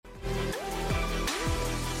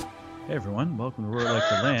Hey everyone, welcome to Roar Like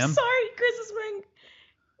the Lamb. Sorry, Chris is wearing.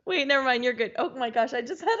 Wait, never mind. You're good. Oh my gosh, I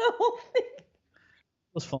just had a whole thing. It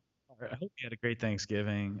was fun. I hope you had a great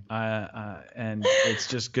Thanksgiving. And it's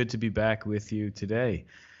just good to be back with you today.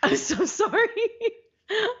 I'm so sorry.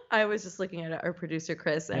 I was just looking at our producer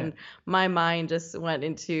Chris, and my mind just went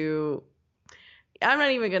into. I'm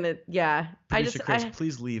not even gonna. Yeah, Producer Chris,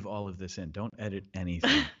 please leave all of this in. Don't edit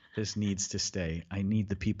anything. This needs to stay. I need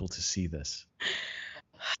the people to see this.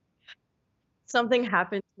 Something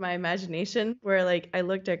happened to my imagination where, like, I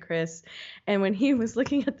looked at Chris, and when he was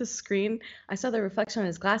looking at the screen, I saw the reflection on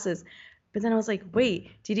his glasses. But then I was like,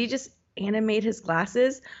 wait, did he just animate his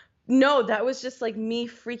glasses? No, that was just like me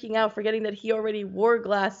freaking out, forgetting that he already wore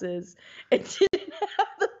glasses and didn't have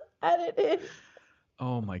them edited.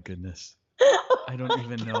 Oh my goodness. I don't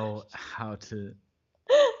even know how to.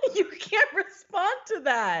 You can't respond to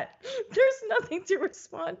that. There's nothing to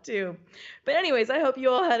respond to. But anyways, I hope you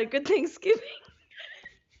all had a good Thanksgiving.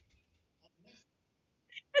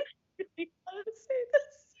 I really wanted to say this.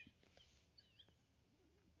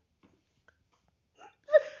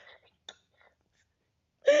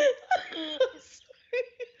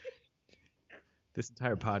 This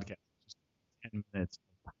entire podcast is just 10 minutes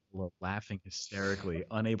of Paula laughing hysterically,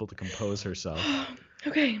 unable to compose herself.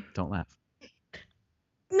 Okay. Don't laugh.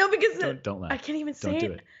 No, because don't laugh. I can't even say Don't it.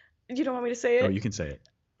 do it. You don't want me to say it? Oh, you can say it.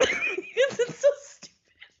 It's so stupid.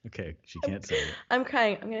 Okay, she can't say it. I'm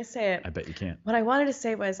crying. I'm going to say it. I bet you can't. What I wanted to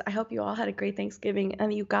say was, I hope you all had a great Thanksgiving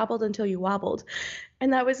and you gobbled until you wobbled.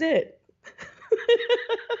 And that was it.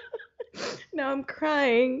 Now I'm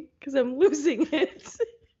crying because I'm losing it.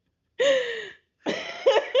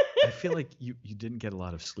 I feel like you didn't get a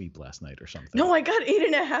lot of sleep last night or something. No, I got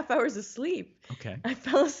 8.5 hours of sleep. Okay. I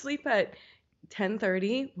fell asleep at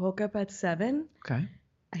 10:30, woke up at 7. Okay.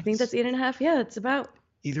 I think that's 8.5. Yeah, it's about.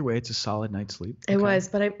 Either way, it's a solid night's sleep. It was,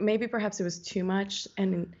 but maybe perhaps it was too much.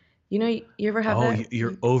 And you ever have that? Oh,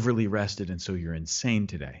 you're overly rested, and so you're insane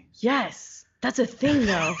today. Yes, that's a thing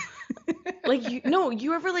though. Like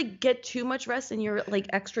you ever like get too much rest and you're like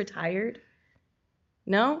extra tired?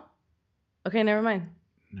 No? Okay, never mind.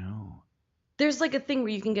 No. There's like a thing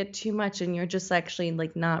where you can get too much and you're just actually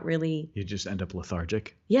like not really. You just end up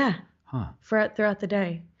lethargic? Yeah. Huh. Throughout the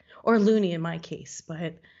day. Or loony in my case,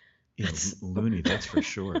 but. Yeah, loony, that's for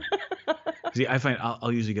sure. See, I find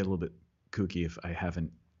I'll usually get a little bit kooky if I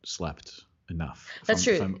haven't slept enough. That's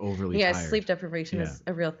true. If I'm overly tired. Yeah, sleep deprivation is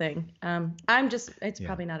a real thing. It's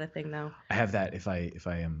probably not a thing though. I have that if I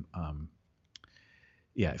am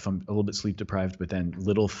if I'm a little bit sleep deprived, but then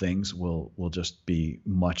little things will just be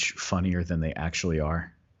much funnier than they actually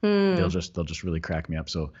are. They'll just really crack me up.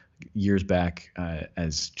 So years back,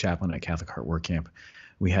 as chaplain at Catholic Heart Work Camp,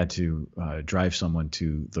 we had to drive someone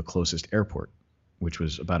to the closest airport, which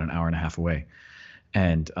was about an hour and a half away.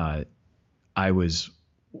 And I was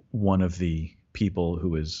one of the people who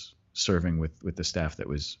was serving with the staff that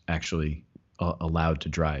was actually allowed to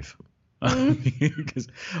drive. Because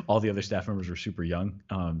all the other staff members were super young.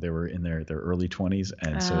 They were in their early 20s,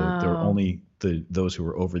 and so there were only those who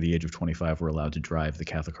were over the age of 25 were allowed to drive the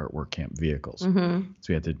Catholic Heart Work Camp vehicles. So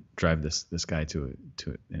we had to drive this guy to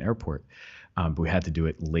an airport, but we had to do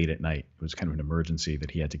it late at night. It was kind of an emergency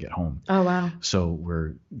that he had to get home. Oh wow! So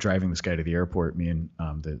we're driving this guy to the airport, me and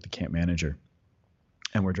the camp manager,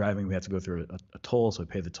 and we're driving. We have to go through a toll, so I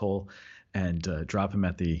pay the toll and drop him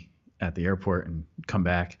at the airport and come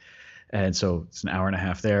back. And so it's an hour and a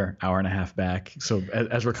half there, hour and a half back. So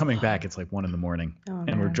as we're coming back, it's like 1 a.m.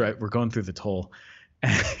 And we're going through the toll,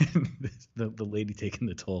 and the lady taking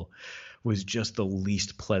the toll was just the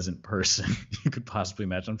least pleasant person you could possibly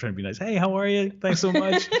imagine. I'm trying to be nice. Hey, how are you? Thanks so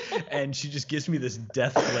much. And she just gives me this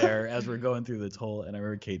death glare as we're going through the toll. And I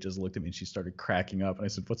remember Kate just looked at me and she started cracking up. And I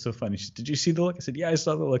said, "What's so funny?" She said, "Did you see the look?" I said, "Yeah, I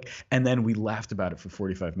saw the look." And then we laughed about it for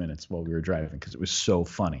 45 minutes while we were driving because it was so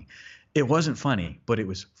funny. It wasn't funny, but it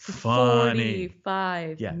was funny.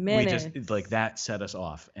 45 We minutes. just like that set us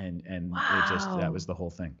off, and wow. It just that was the whole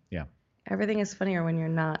thing. Yeah. Everything is funnier when you're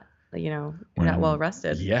not, not well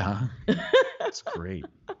rested. Yeah. That's great.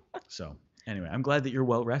 So anyway, I'm glad that you're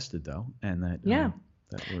well rested though, and that do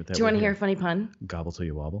you want to hear a funny pun? Gobble till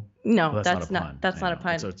you wobble. No, well, that's not a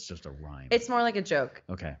pun. So it's just a rhyme. It's more like a joke.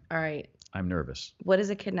 Okay. All right. I'm nervous. What is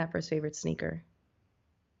a kidnapper's favorite sneaker?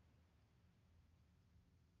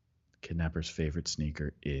 Kidnapper's favorite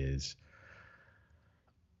sneaker is,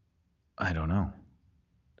 I don't know.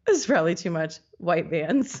 This is probably too much. White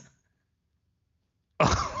Vans.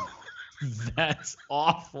 Oh, that's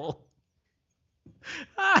awful.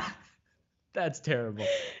 That's terrible.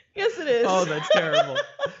 Yes, it is. Oh, that's terrible.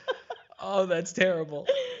 Oh, that's terrible.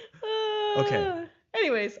 Okay.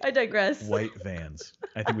 Anyways, I digress. White vans.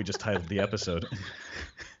 I think we just titled the episode.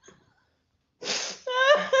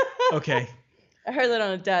 Okay. I heard that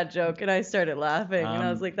on a dad joke and I started laughing and I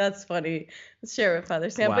was like, that's funny. Let's share it with Father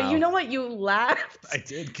Sam. But you know what? You laughed. I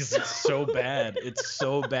did because it's so bad. It's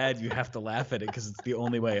so bad you have to laugh at it because it's the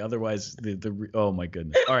only way. Otherwise, oh my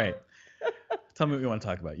goodness. All right. Tell me what you want to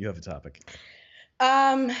talk about. You have a topic.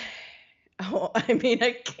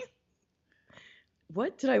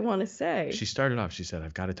 What did I want to say? She started off. She said,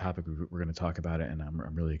 "I've got a topic. We're going to talk about it, and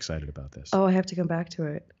I'm really excited about this." Oh, I have to come back to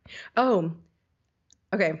it. Oh,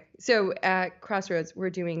 okay. So at Crossroads, we're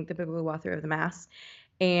doing the biblical walkthrough of the Mass,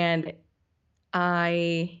 and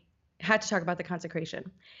I had to talk about the consecration.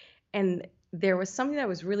 And there was something that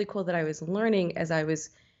was really cool that I was learning as I was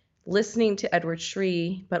listening to Edward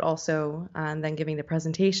Sri, but also then giving the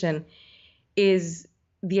presentation, is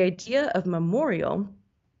the idea of memorial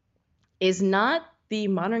is not the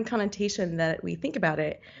modern connotation that we think about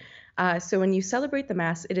it. So when you celebrate the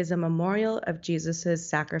Mass, it is a memorial of Jesus's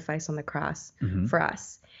sacrifice on the cross for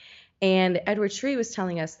us. And Edward Sri was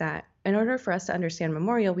telling us that in order for us to understand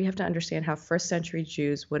memorial, we have to understand how first century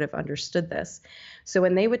Jews would have understood this. So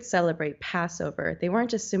when they would celebrate Passover, they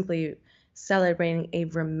weren't just simply celebrating a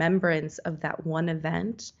remembrance of that one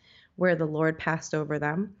event where the Lord passed over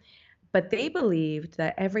them, but they believed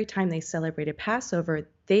that every time they celebrated Passover,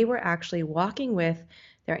 they were actually walking with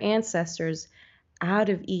their ancestors out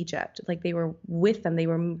of Egypt. Like they were with them. They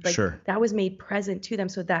were like, that was made present to them,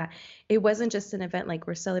 so that it wasn't just an event like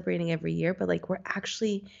we're celebrating every year, but like we're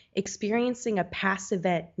actually experiencing a past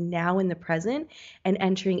event now in the present and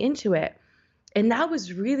entering into it. And that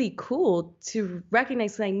was really cool to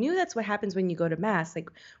recognize. And I knew that's what happens when you go to Mass. Like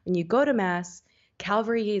when you go to Mass,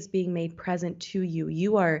 Calvary is being made present to you.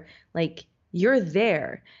 You are like, you're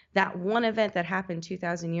there. That one event that happened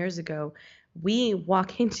 2,000 years ago, we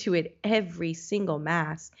walk into it every single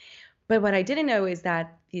Mass. But what I didn't know is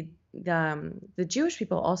that the Jewish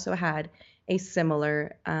people also had a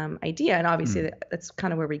similar idea. And obviously that's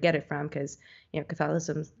kind of where we get it from, because, you know,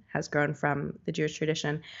 Catholicism has grown from the Jewish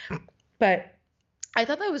tradition. But I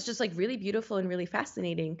thought that was just like really beautiful and really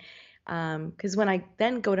fascinating, because when I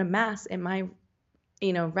then go to Mass, am I,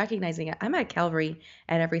 you know, recognizing it, I'm at Calvary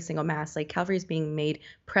at every single Mass. Like Calvary is being made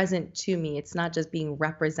present to me. It's not just being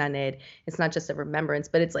represented. It's not just a remembrance,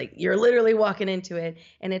 but it's like you're literally walking into it,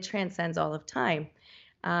 and it transcends all of time.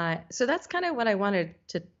 So that's kind of what I wanted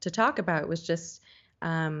to talk about, was just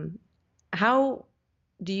how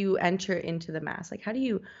do you enter into the Mass? Like how do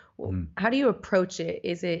you approach it?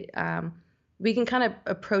 Is it we can kind of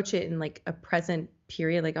approach it in like a present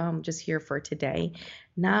period, like, oh, I'm just here for today,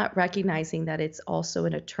 not recognizing that it's also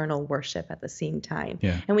an eternal worship at the same time.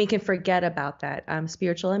 Yeah. And we can forget about that.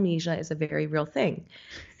 Spiritual amnesia is a very real thing.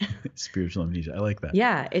 Spiritual amnesia. I like that.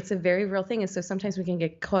 Yeah, it's a very real thing. And so sometimes we can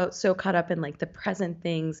get so caught up in like the present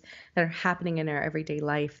things that are happening in our everyday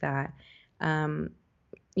life that,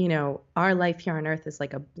 you know, our life here on earth is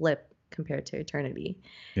like a blip compared to eternity.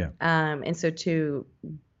 Yeah. And so to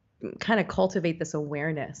kind of cultivate this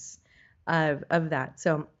awareness of that.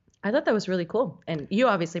 So I thought that was really cool. And you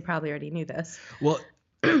obviously probably already knew this. Well,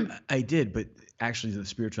 I did, but actually the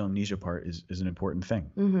spiritual amnesia part is an important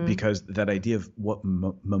thing, because that idea of what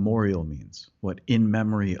memorial means, what in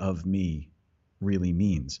memory of me really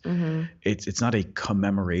means. It's not a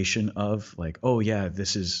commemoration of like, oh yeah,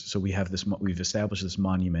 this is, so we have this, we've established this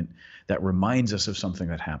monument that reminds us of something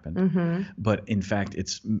that happened. But in fact,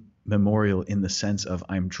 it's memorial in the sense of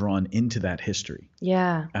I'm drawn into that history.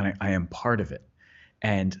 Yeah. And I am part of it.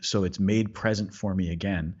 And so it's made present for me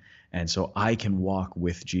again. And so I can walk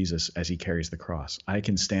with Jesus as he carries the cross. I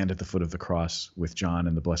can stand at the foot of the cross with John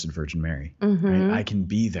and the Blessed Virgin Mary. Right? I can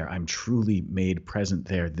be there. I'm truly made present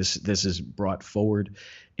there. This is brought forward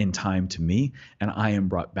in time to me, and I am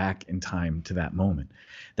brought back in time to that moment.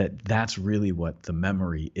 That's really what the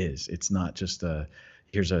memory is. It's not just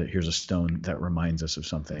here's a stone that reminds us of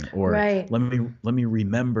something, or let me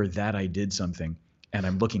remember that I did something, and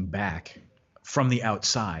I'm looking back from the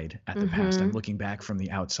outside at the past. I'm looking back from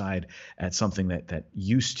the outside at something that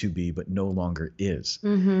used to be but no longer is.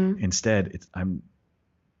 Instead, I'm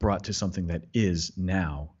brought to something that is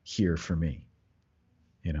now here for me.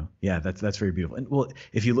 You know, yeah, that's very beautiful. And well,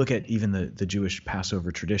 if you look at even the Jewish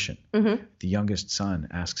Passover tradition, the youngest son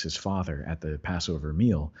asks his father at the Passover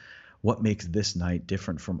meal, what makes this night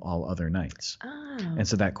different from all other nights? And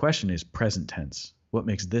so that question is present tense. What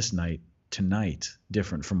makes this night, tonight,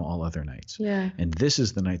 different from all other nights? Yeah. And this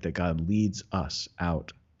is the night that God leads us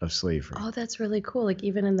out of slavery. Oh, that's really cool. Like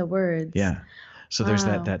even in the words. Yeah. So there's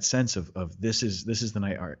that sense of this is the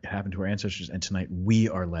night it happened to our ancestors, and tonight we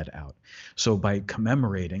are led out. So by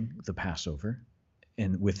commemorating the Passover,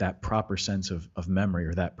 and with that proper sense of memory,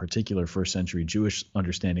 or that particular first century Jewish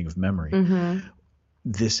understanding of memory,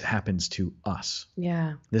 this happens to us.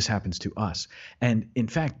 Yeah. This happens to us. And in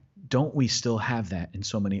fact, don't we still have that in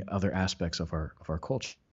so many other aspects of our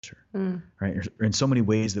culture, right? Or in so many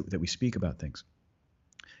ways that we speak about things.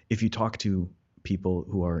 If you talk to people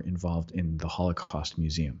who are involved in the Holocaust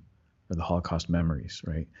Museum or the Holocaust memories,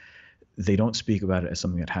 right? They don't speak about it as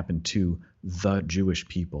something that happened to the Jewish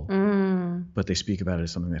people, but they speak about it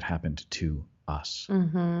as something that happened to us.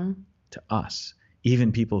 To us.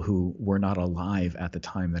 Even people who were not alive at the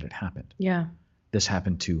time that it happened. Yeah. This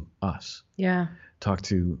happened to us. Yeah. Talk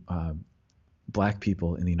to Black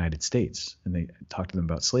people in the United States, and they talk to them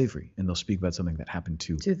about slavery, and they'll speak about something that happened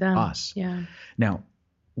to them. us. Yeah. Now,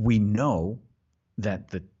 we know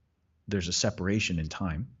that there's a separation in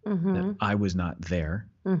time, that I was not there.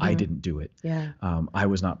 I didn't do it. Yeah. I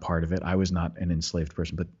was not part of it. I was not an enslaved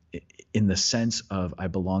person. But in the sense of I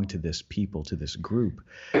belong to this people, to this group,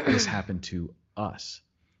 this happened to us.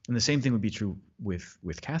 And the same thing would be true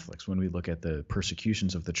with Catholics when we look at the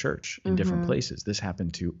persecutions of the church in different places. This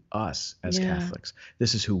happened to us as Catholics.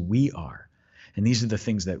 This is who we are. And these are the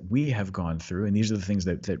things that we have gone through, and these are the things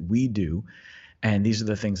that we do. And these are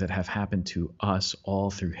the things that have happened to us all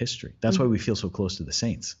through history. That's why we feel so close to the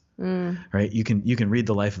saints, right? You can read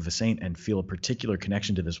the life of a saint and feel a particular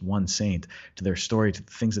connection to this one saint, to their story, to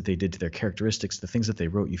the things that they did, to their characteristics, the things that they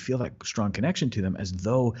wrote. You feel that strong connection to them as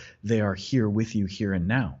though they are here with you here and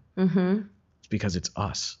now. It's because it's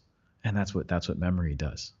us, and that's what memory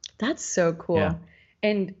does. That's so cool. Yeah.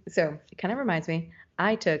 And so it kind of reminds me,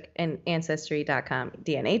 I took an Ancestry.com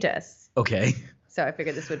DNA test. Okay. So I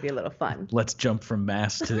figured this would be a little fun. Let's jump from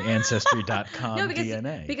mass to Ancestry.com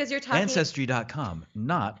DNA. Because you're talking... Ancestry.com,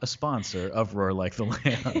 not a sponsor of Roar Like the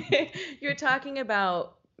Lamb. You're talking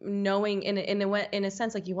about knowing, in a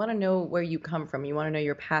sense, like you want to know where you come from. You want to know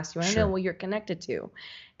your past. You want to know what you're connected to.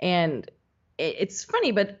 And it's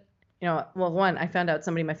funny, but, well, one, I found out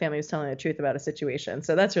somebody in my family was telling the truth about a situation.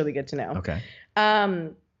 So that's really good to know. Okay.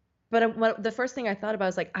 But the first thing I thought about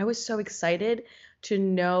was I was so excited to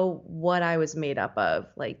know what I was made up of,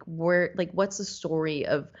 what's the story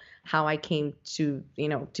of how I came to,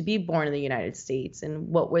 to be born in the United States, and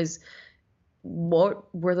what were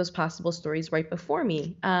those possible stories right before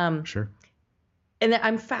me. Sure. And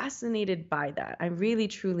I'm fascinated by that. I really,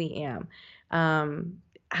 truly am.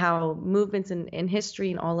 How movements in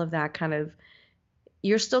history and all of that kind of,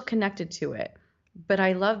 you're still connected to it. But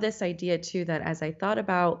I love this idea too, that as I thought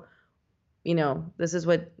about, this is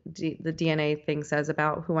what the DNA thing says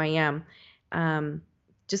about who I am.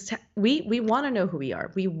 We want to know who we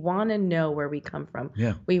are. We want to know where we come from.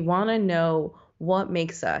 Yeah. We want to know what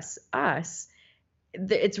makes us us.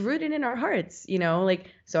 It's rooted in our hearts,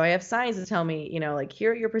 so I have signs to tell me,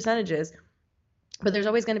 here are your percentages, but there's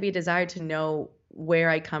always going to be a desire to know where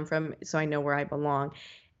I come from, so I know where I belong.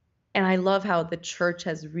 And I love how the church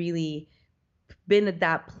has really been at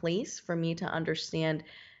that place for me to understand.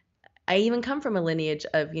 I even come from a lineage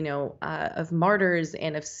of, of martyrs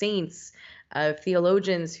and of saints, of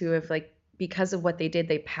theologians who have because of what they did,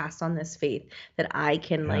 they passed on this faith that I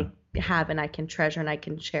can have, and I can treasure, and I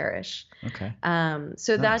can cherish. Okay.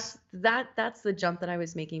 So nice. that's the jump that I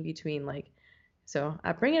was making between so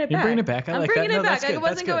I'm bringing it back. You're bringing it back. I I'm like bringing that. it back. I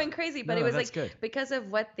wasn't going crazy, but it was good. Because of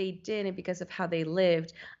what they did and because of how they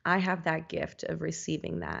lived, I have that gift of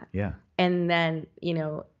receiving that. Yeah. And then,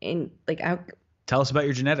 tell us about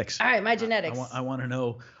your genetics. All right, my genetics. I want to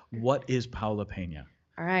know, what is Paula Pena?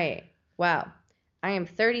 All right. Wow. I am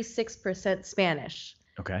 36% Spanish.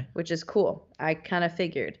 Okay. Which is cool. I kind of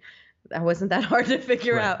figured. That wasn't that hard to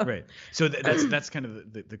figure out. Right. So that's kind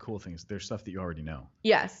of the cool thing, is there's stuff that you already know.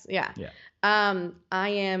 Yes. Yeah. Yeah. I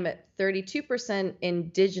am 32%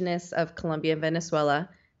 indigenous of Colombia and Venezuela.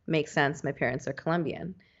 Makes sense. My parents are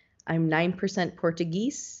Colombian. I'm 9%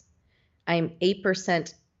 Portuguese. I'm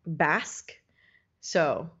 8% Basque.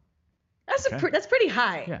 So that's that's pretty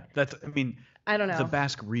high. Yeah. I don't know. The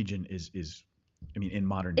Basque region is in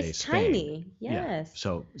modern day Spain. Tiny. Yes.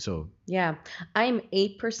 Yeah. So. Yeah. I'm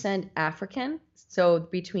 8% African. So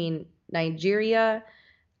between Nigeria,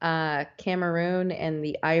 Cameroon, and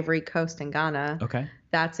the Ivory Coast and Ghana. Okay.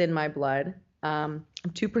 That's in my blood. I'm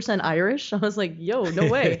 2% Irish. I was like, yo, no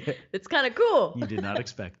way. It's kind of cool. You did not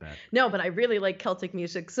expect that. No, but I really like Celtic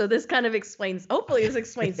music. So this kind of hopefully this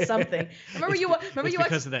explains something.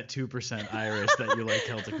 Because of that 2% Irish that you like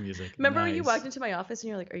Celtic music. Remember when you walked into my office and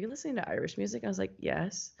you're like, are you listening to Irish music? I was like,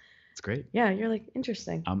 yes. It's great. Yeah. You're like,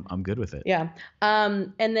 interesting. I'm good with it. Yeah.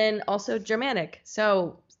 And then also Germanic.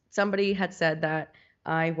 So somebody had said that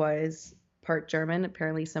I was part German.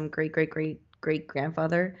 Apparently some great great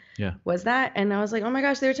grandfather Yeah. was that. And I was like, oh my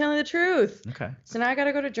gosh, they were telling the truth. Okay. So now I got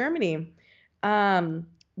to go to Germany.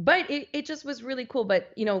 But it just was really cool.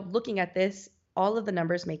 But, looking at this, all of the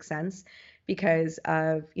numbers make sense because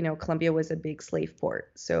of, Colombia was a big slave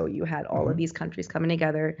port. So you had all of these countries coming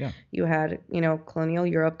together. Yeah. You had, colonial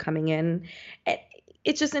Europe coming in.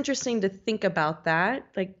 It's just interesting to think about that.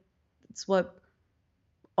 Like, it's what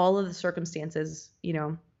all of the circumstances,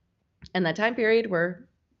 in that time period were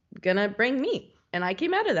gonna bring me. And I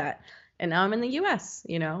came out of that. And now I'm in the US,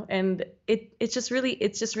 and it's just really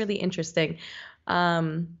interesting.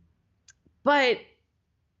 But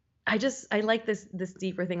I like this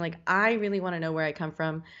deeper thing. Like, I really want to know where I come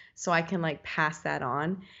from so I can like pass that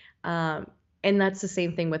on. And that's the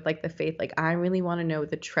same thing with like the faith. Like, I really want to know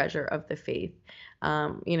the treasure of the faith. Who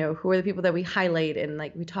are the people that we highlight and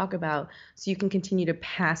like we talk about, so you can continue to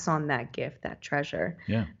pass on that gift, that treasure.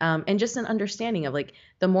 Yeah. And just an understanding of like,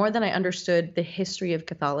 the more that I understood the history of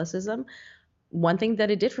Catholicism, one thing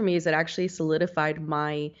that it did for me is it actually solidified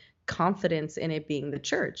my confidence in it being the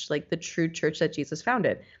church, like the true church that Jesus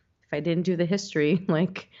founded. If I didn't do the history,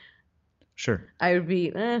 like, sure, I would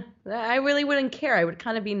be, I really wouldn't care. I would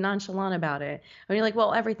kind of be nonchalant about it. I mean, like,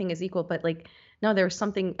 well, everything is equal, but like, no, there was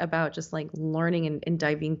something about just like learning and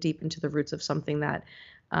diving deep into the roots of something that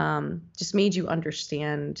just made you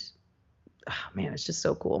understand. Oh, man, it's just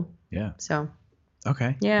so cool. Yeah. So.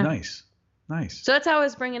 Okay. Yeah. Nice. So that's how I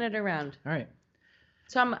was bringing it around. All right.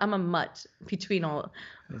 So I'm a mutt between all.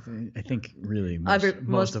 I think really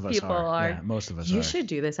most of us people are. Yeah, most of us are. You should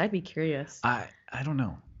do this. I'd be curious. I don't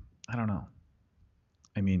know.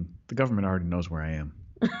 I mean, the government already knows where I am.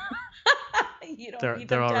 You don't need them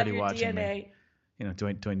they're to already have your watching DNA. me.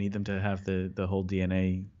 Do I need them to have the whole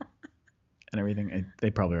DNA and everything?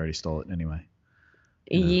 They probably already stole it anyway.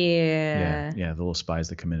 Yeah. Yeah. The little spies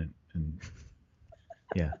that come in and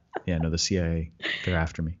no, the CIA, they're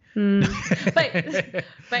after me. But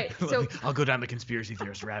so I'll go down the conspiracy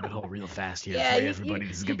theorist rabbit hole real fast here for everybody.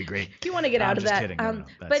 This is gonna be great. You want to get out of that. Kidding. No,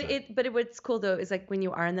 but what's cool though is like when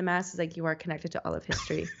you are in the mass, is like you are connected to all of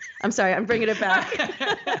history. I'm sorry, I'm bringing it back.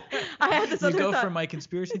 I had this other thought. From my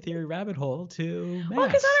conspiracy theory rabbit hole to mass. Well,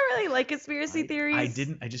 because I don't really like conspiracy theories.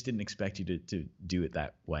 I just didn't expect you to do it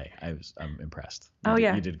that way. I'm impressed.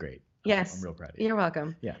 You did great. Yes. I'm real proud of you. You're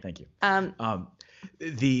welcome. Yeah, thank you.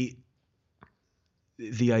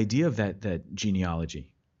 The idea of that genealogy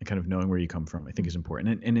and kind of knowing where you come from, I think is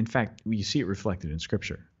important. And in fact, you see it reflected in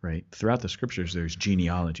Scripture, right? Throughout the Scriptures, there's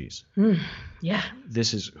genealogies. Yeah.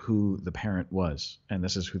 This is who the parent was, and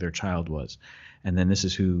this is who their child was, and then this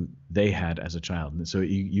is who they had as a child. And so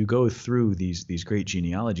you go through these great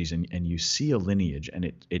genealogies, and you see a lineage, and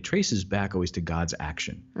it traces back always to God's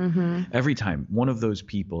action. Mm-hmm. Every time one of those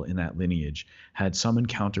people in that lineage had some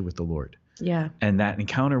encounter with the Lord. Yeah. And that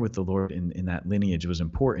encounter with the Lord in that lineage was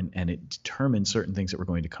important, and it determined certain things that were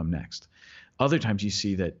going to come next. Other times you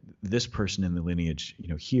see that this person in the lineage,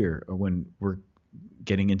 here, or when we're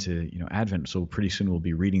getting into, Advent, so pretty soon we'll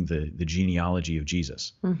be reading the genealogy of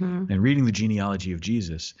Jesus. Mm-hmm. And reading the genealogy of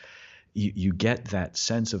Jesus, you get that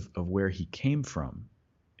sense of where he came from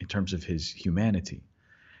in terms of his humanity.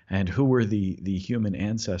 And who were the human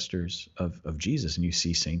ancestors of Jesus. And you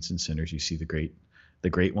see saints and sinners, you see the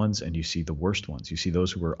great ones, and you see the worst ones. You see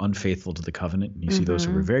those who were unfaithful to the covenant, and you see those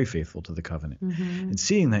who were very faithful to the covenant. Mm-hmm. And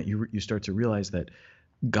seeing that, you start to realize that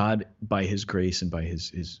God, by his grace and by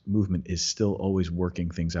his movement, is still always working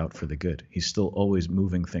things out for the good. He's still always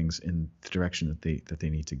moving things in the direction that they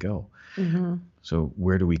need to go. Mm-hmm. So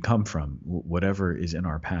where do we come from? Whatever is in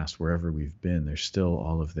our past, wherever we've been, there's still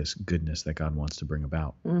all of this goodness that God wants to bring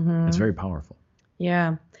about. Mm-hmm. It's very powerful.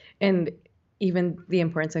 Yeah. And even the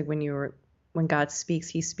importance, like when God speaks,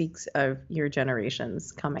 he speaks of your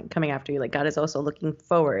generations coming after you. Like, God is also looking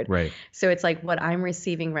forward. Right. So it's like what I'm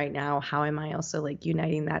receiving right now, how am I also like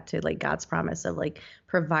uniting that to like God's promise of like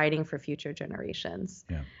providing for future generations?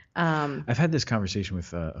 Yeah. I've had this conversation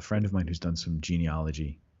with a friend of mine who's done some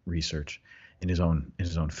genealogy research in his own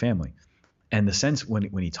family. And the sense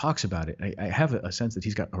when he talks about it, I have a sense that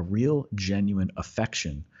he's got a real genuine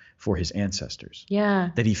affection for his ancestors.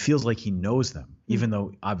 Yeah. That he feels like he knows them, even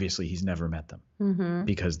though obviously he's never met them,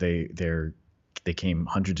 because they came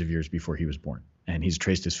hundreds of years before he was born, and he's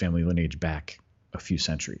traced his family lineage back a few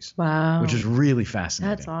centuries. Wow. Which is really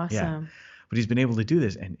fascinating. That's awesome. Yeah. But he's been able to do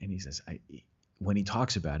this, and he says, when he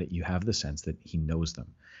talks about it, you have the sense that he knows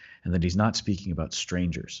them, and that he's not speaking about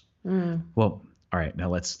strangers. Well, all right, now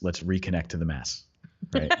let's reconnect to the mass.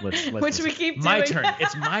 Right? Which we keep doing. My turn.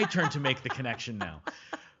 It's my turn to make the connection now.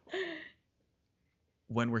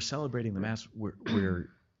 When we're celebrating the Mass, we're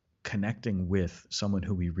connecting with someone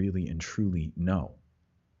who we really and truly know.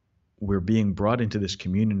 we're being brought into this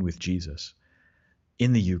communion with Jesus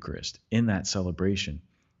in the Eucharist, in that celebration,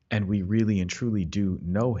 and we really and truly do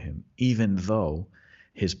know him, even though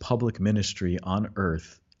his public ministry on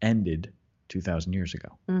earth ended 2,000 years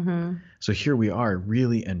ago. Mm-hmm. So here we are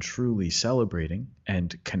really and truly celebrating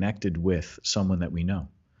and connected with someone that we know.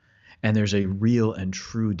 And there's a real and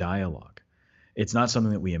true dialogue. It's not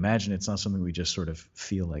something that we imagine. It's not something we just sort of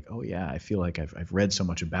feel like, oh yeah, I feel like I've read so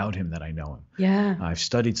much about him that I know him. Yeah. I've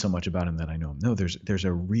studied so much about him that I know him. No, there's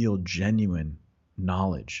a real genuine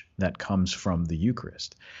knowledge that comes from the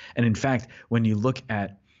Eucharist. And in fact, when you look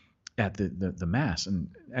at the Mass, and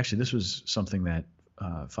actually this was something that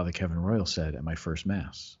Father Kevin Royal said at my first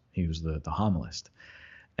Mass. He was the homilist.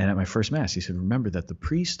 And at my first Mass, he said, remember that the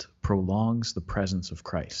priest prolongs the presence of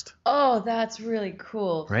Christ. Oh, that's really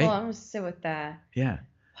cool. Right? Oh, I'm going to sit with that. Yeah.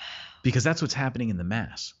 Because that's what's happening in the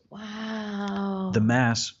Mass. Wow. The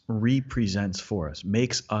Mass represents for us,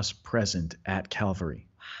 makes us present at Calvary.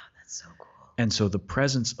 Wow, that's so cool. And so the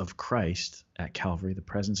presence of Christ at Calvary, the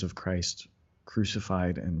presence of Christ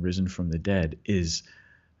crucified and risen from the dead, is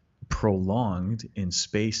prolonged in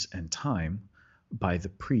space and time by the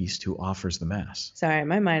priest who offers the Mass. Sorry,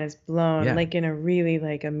 my mind is blown, Yeah. like in a really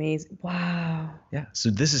like amazing. Wow. Yeah. So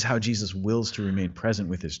this is how Jesus wills to remain present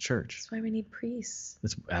with his church. That's why we need priests.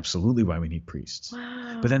 That's absolutely why we need priests.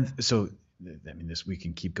 Wow. But then, so I mean, we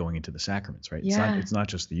can keep going into the sacraments, right? Yeah. It's not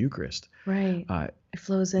just the Eucharist. Right. It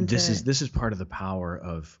flows into This is part of the power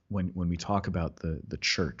of when we talk about the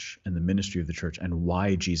church and the ministry of the church and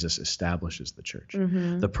why Jesus establishes the church.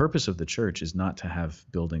 Mm-hmm. The purpose of the church is not to have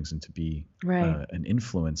buildings and to be Right. an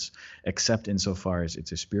influence, except insofar as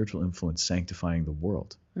it's a spiritual influence sanctifying the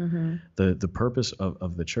world. Mm-hmm. The purpose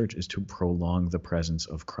of the church is to prolong the presence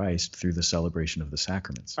of Christ through the celebration of the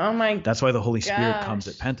sacraments. Oh my. That's why the Holy Spirit Gosh. comes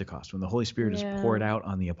at Pentecost. When the Holy Spirit Yeah. is poured out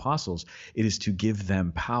on the apostles, it is to give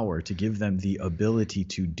them power, to give them the ability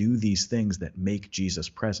to do these things that make Jesus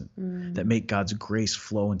present, that make God's grace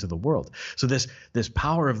flow into the world. So this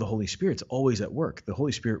power of the Holy Spirit's always at work. The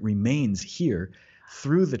Holy Spirit remains here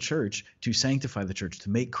through the church to sanctify the church, to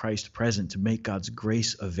make Christ present, to make God's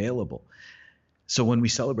grace available. So when we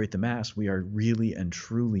celebrate the Mass, we are really and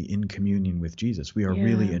truly in communion with Jesus. We are Yeah.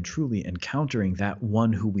 really and truly encountering that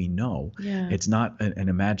one who we know. Yeah. It's not an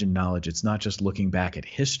imagined knowledge. It's not just looking back at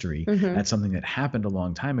history, Mhm. at something that happened a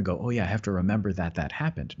long time ago. Oh yeah, I have to remember that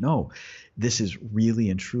happened. No, this is really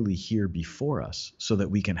and truly here before us so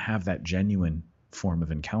that we can have that genuine form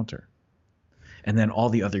of encounter. And then all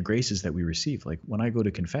the other graces that we receive, like when I go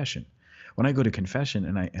to confession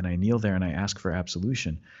and I kneel there and I ask for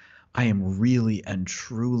absolution, I am really and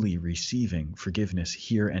truly receiving forgiveness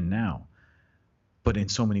here and now. But in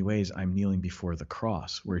so many ways, I'm kneeling before the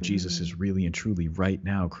cross where Jesus is really and truly right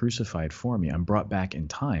now crucified for me. I'm brought back in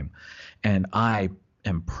time, and I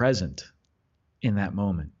am present in that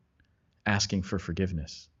moment, asking for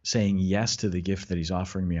forgiveness, saying yes to the gift that he's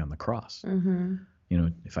offering me on the cross. Mm-hmm. You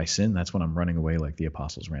know, if I sin, that's when I'm running away like the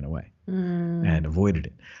apostles ran away Mm. and avoided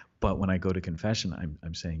it. But when I go to confession,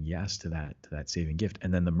 I'm saying yes to that saving gift.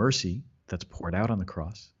 And then the mercy that's poured out on the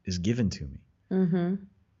cross is given to me. Mm-hmm.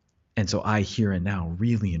 And so I here and now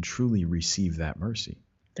really and truly receive that mercy.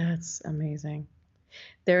 That's amazing.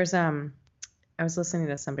 There's I was listening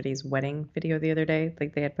to somebody's wedding video the other day,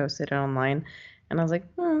 like they had posted it online, and I was like,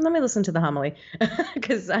 let me listen to the homily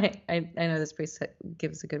because I know this priest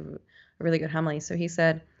gives a really good homily. So he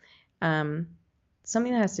said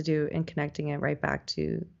something that has to do in connecting it right back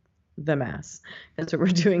to the Mass. That's what we're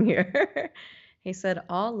doing here. He said,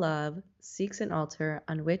 all love seeks an altar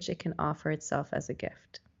on which it can offer itself as a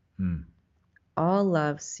gift. All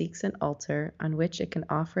love seeks an altar on which it can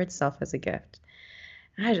offer itself as a gift.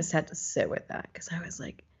 And I just had to sit with that because I was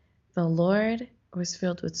like, the Lord was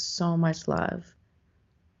filled with so much love.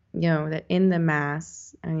 You know, that in the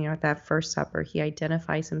Mass and, you know, at that First Supper, he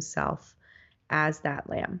identifies himself as that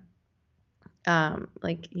lamb.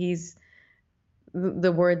 Like he's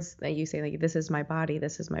the words that you say, like, this is my body,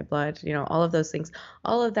 this is my blood, you know, all of those things,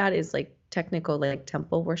 all of that is like technical, like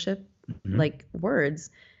temple worship, like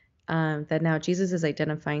words. That now Jesus is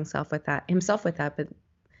identifying himself with that, but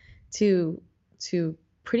to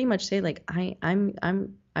pretty much say like I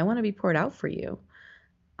want to be poured out for you.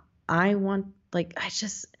 I want, like, I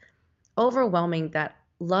just overwhelming that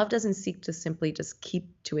love doesn't seek to simply just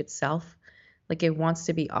keep to itself. Like it wants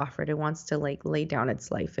to be offered. It wants to like lay down its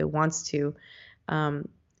life. It wants to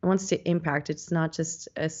impact. It's not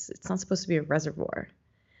supposed to be a reservoir.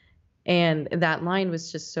 And that line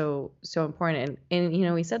was just so important. And you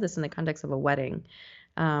know, we said this in the context of a wedding,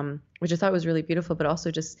 which I thought was really beautiful, but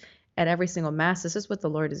also just at every single Mass, this is what the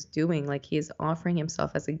Lord is doing. Like he is offering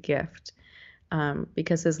himself as a gift.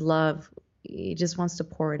 because his love, he just wants to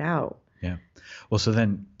pour it out. Yeah. Well, so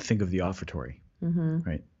then think of the offertory,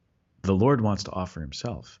 right? The Lord wants to offer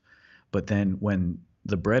himself, but then when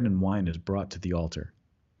the bread and wine is brought to the altar,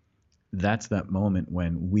 that's that moment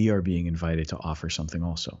when we are being invited to offer something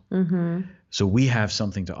also. So we have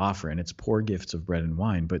something to offer, and it's poor gifts of bread and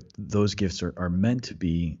wine, but those gifts are meant to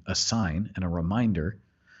be a sign and a reminder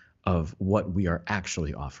of what we are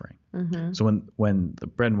actually offering. So when the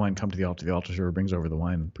bread and wine come to the altar server brings over the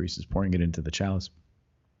wine, and the priest is pouring it into the chalice.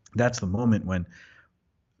 That's the moment when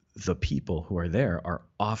the people who are there are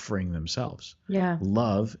offering themselves. Yeah.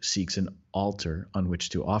 Love seeks an altar on which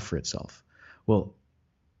to offer itself. Well,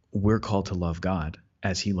 we're called to love God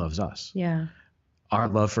as he loves us. Yeah. Our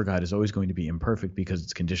love for God is always going to be imperfect because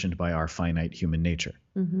it's conditioned by our finite human nature.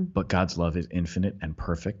 But God's love is infinite and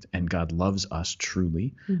perfect, and God loves us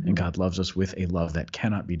truly, and God loves us with a love that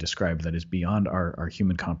cannot be described, that is beyond our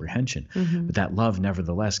human comprehension. But that love,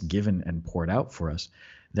 nevertheless, given and poured out for us,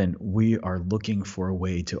 then we are looking for a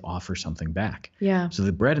way to offer something back. Yeah. So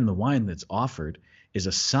the bread and the wine that's offered is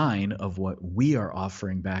a sign of what we are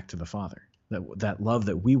offering back to the Father. That love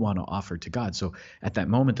that we want to offer to God. So at that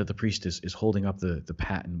moment that the priest is holding up the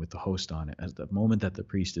paten with the host on it, at the moment that the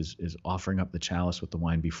priest is offering up the chalice with the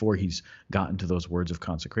wine before he's gotten to those words of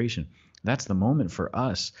consecration, that's the moment for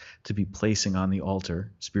us to be placing on the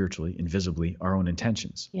altar, spiritually, invisibly, our own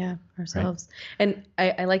intentions. Yeah, ourselves. Right?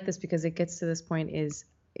 And I like this because it gets to this point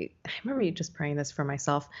I remember you just praying this for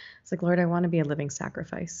myself. It's like, Lord, I want to be a living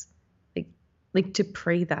sacrifice. Like to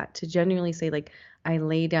pray that, to genuinely say, like, I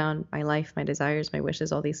lay down my life, my desires, my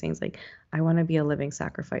wishes, all these things. Like, I want to be a living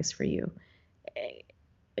sacrifice for you.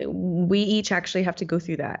 We each actually have to go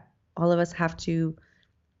through that. All of us have to,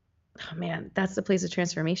 oh man, that's the place of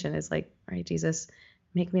transformation, is like, all right, Jesus,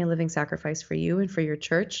 make me a living sacrifice for you and for your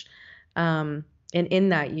church. And in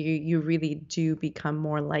that, you really do become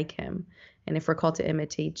more like him. And if we're called to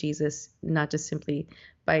imitate Jesus, not just simply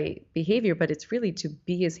by behavior, but it's really to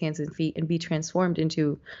be his hands and feet and be transformed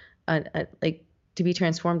into to be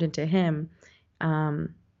transformed into him. Oh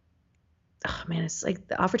man, it's like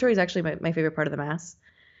the offertory is actually my favorite part of the Mass,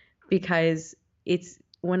 because it's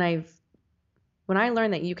when I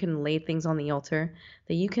learned that you can lay things on the altar,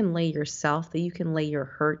 that you can lay yourself, that you can lay your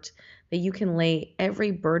hurt, that you can lay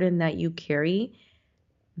every burden that you carry,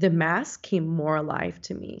 the Mass came more alive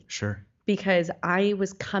to me. Sure. Because I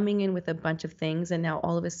was coming in with a bunch of things, and now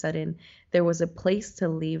all of a sudden there was a place to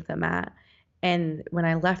leave them at. And when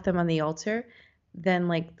I left them on the altar, then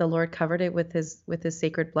like the Lord covered it with his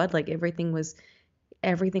sacred blood. Like everything was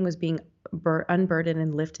being unburdened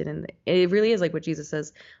and lifted. And it really is like what Jesus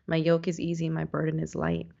says, my yoke is easy, my burden is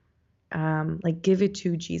light. Like give it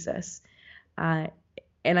to Jesus. And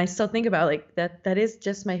I still think about like that is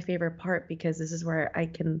just my favorite part, because this is where I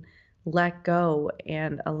can let go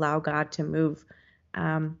and allow God to move.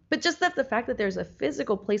 But just the fact that there's a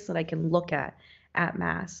physical place that I can look at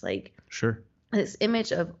Mass, like sure, this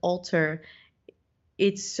image of altar,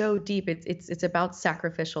 it's so deep. It's about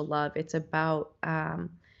sacrificial love. It's about an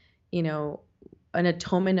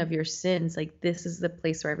atonement of your sins. Like this is the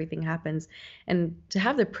place where everything happens. And to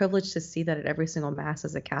have the privilege to see that at every single Mass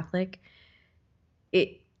as a Catholic,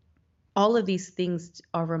 all of these things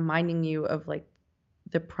are reminding you of like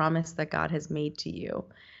the promise that God has made to you.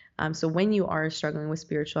 So when you are struggling with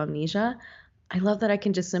spiritual amnesia, I love that I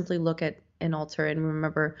can just simply look at an altar and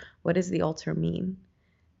remember, what does the altar mean?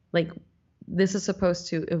 Like this is supposed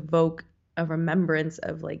to evoke a remembrance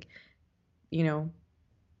of like,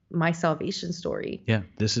 my salvation story. Yeah,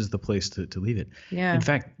 this is the place to leave it. Yeah. In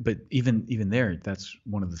fact, but even there, that's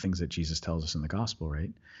one of the things that Jesus tells us in the gospel,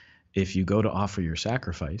 right? If you go to offer your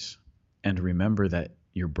sacrifice and remember that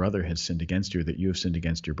your brother has sinned against you, or that you have sinned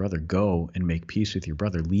against your brother, go and make peace with your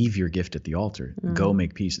brother. Leave your gift at the altar. Go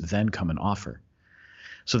make peace, then come and offer.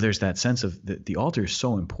 So there's that sense of the altar is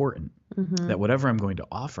so important that whatever I'm going to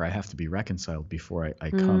offer, I have to be reconciled before I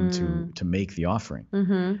come to make the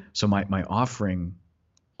offering. So my offering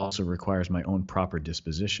also requires my own proper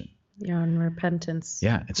disposition. Your own repentance.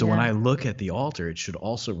 Yeah. And so when I look at the altar, it should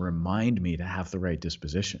also remind me to have the right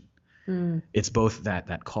disposition. It's both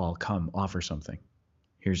that call, come, offer something.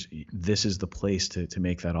 This is the place to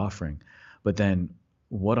make that offering. But then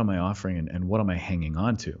what am I offering and what am I hanging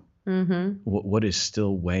on to? What is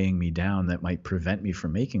still weighing me down that might prevent me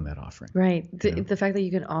from making that offering? Right. The fact that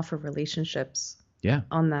you can offer relationships. Yeah.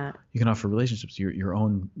 On that. You can offer relationships, your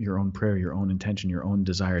own prayer, your own intention, your own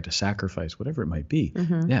desire to sacrifice, whatever it might be.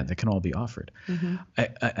 Yeah, that can all be offered.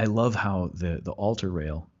 I love how the altar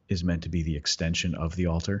rail is meant to be the extension of the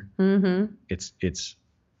altar. It's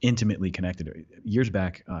intimately connected. Years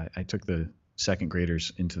back, I took the second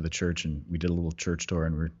graders into the church, and we did a little church tour,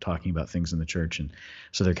 and we were talking about things in the church. And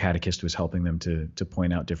so their catechist was helping them to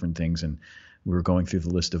point out different things. And we were going through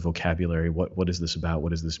the list of vocabulary. What is this about?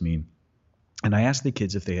 What does this mean? And I asked the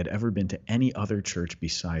kids if they had ever been to any other church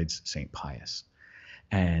besides St. Pius.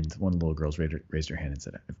 And one of the little girls raised her hand and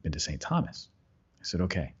said, I've been to St. Thomas. I said,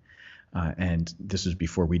 okay. And this was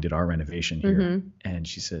before we did our renovation here. Mm-hmm. And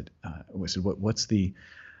she said, what's the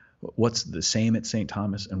same at St.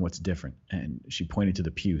 Thomas and what's different? And she pointed to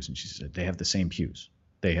the pews and she said, they have the same pews.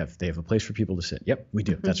 They have a place for people to sit. Yep, we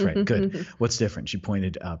do. That's right. Good. What's different? She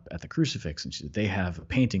pointed up at the crucifix and she said, they have a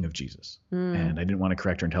painting of Jesus. And I didn't want to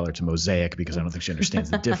correct her and tell her to mosaic because I don't think she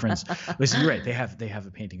understands the difference. But I said, you're right. They have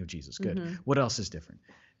a painting of Jesus. Good. What else is different?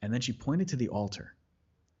 And then she pointed to the altar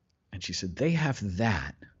and she said, they have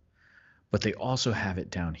that, but they also have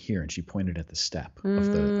it down here. And she pointed at the step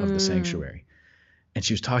of the sanctuary. And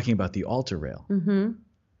she was talking about the altar rail.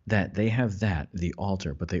 That they have the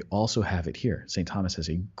altar, but they also have it here. St. Thomas has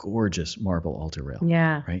a gorgeous marble altar rail.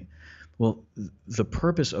 Yeah. Right? Well, the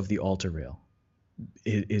purpose of the altar rail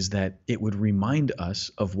is that it would remind us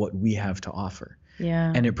of what we have to offer.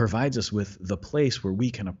 Yeah. And it provides us with the place where we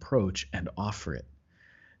can approach and offer it.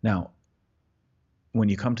 Now, when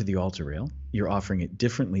you come to the altar rail, you're offering it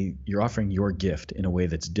differently. You're offering your gift in a way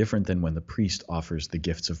that's different than when the priest offers the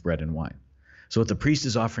gifts of bread and wine. So what the priest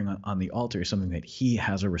is offering on the altar is something that he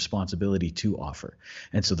has a responsibility to offer.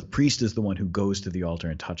 And so the priest is the one who goes to the altar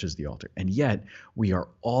and touches the altar. And yet we are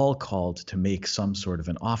all called to make some sort of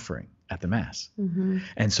an offering at the Mass.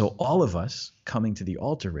 And so all of us coming to the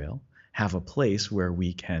altar rail have a place where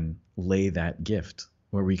we can lay that gift,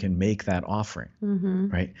 where we can make that offering,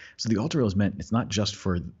 right? So the altar rail is meant, it's not just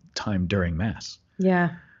for time during Mass.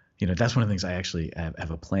 Yeah. That's one of the things I actually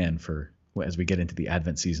have a plan for. As we get into the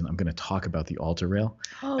Advent season, I'm going to talk about the altar rail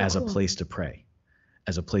as a place to pray,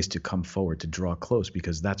 as a place to come forward, to draw close,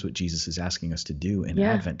 because that's what Jesus is asking us to do in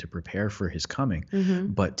Advent, to prepare for his coming,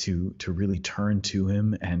 but to really turn to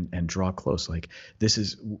him and draw close. Like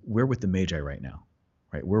we're with the Magi right now,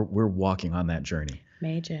 right? We're walking on that journey.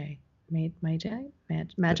 Magi? The Magi, yeah.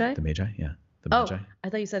 The Magi. I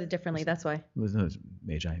thought you said it differently. That's why. There's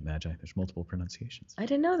Magi. There's multiple pronunciations. I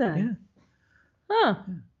didn't know that. Yeah. Huh.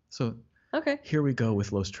 Yeah. So okay. Here we go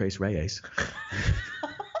with Los Tres Reyes.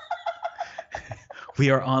 We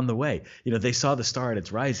are on the way. They saw the star at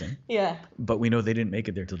its rising. Yeah. But we know they didn't make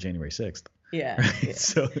it there till January 6th. Yeah. Right? Yeah.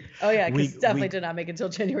 So because definitely did not make it till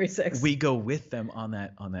January 6th. We go with them on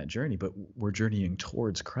that journey, but we're journeying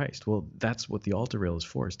towards Christ. Well, that's what the altar rail is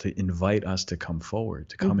for, is to invite us to come forward,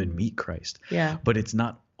 to come and meet Christ. Yeah. But it's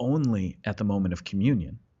not only at the moment of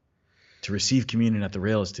communion. To receive communion at the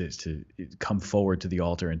rail is to come forward to the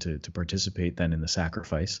altar and to participate then in the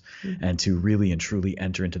sacrifice, and to really and truly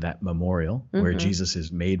enter into that memorial where Jesus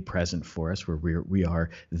is made present for us, where we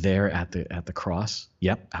are there at the cross.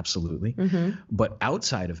 Yep, absolutely. But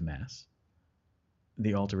outside of Mass,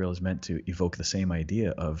 the altar rail is meant to evoke the same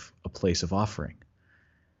idea of a place of offering.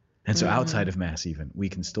 And so outside of Mass even, we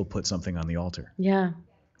can still put something on the altar. Yeah.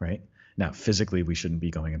 Right? Now, physically, we shouldn't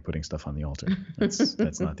be going and putting stuff on the altar.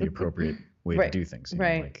 That's not the appropriate way to do things.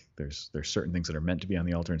 Right. Like there's certain things that are meant to be on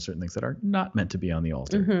the altar and certain things that are not meant to be on the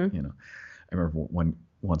altar. I remember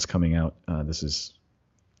once coming out. This is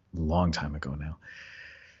a long time ago now,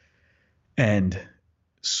 and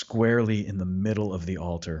squarely in the middle of the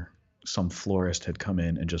altar, some florist had come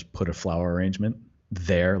in and just put a flower arrangement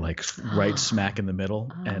there, like right smack in the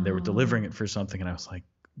middle, and they were delivering it for something, and I was like,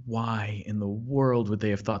 why in the world would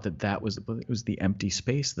they have thought that was the empty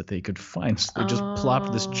space that they could find? So they just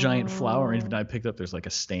plopped this giant flower arrangement. I picked up, there's like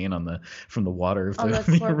a stain from the water of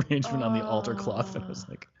the arrangement on the altar cloth, and I was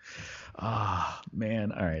like,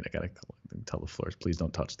 man, all right, I gotta tell the florist, please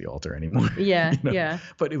don't touch the altar anymore. Yeah. Yeah.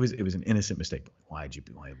 But it was an innocent mistake. Why would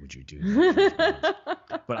you do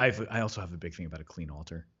that? But I also have a big thing about a clean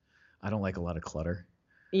altar. I don't like a lot of clutter.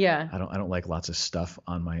 Yeah. I don't like lots of stuff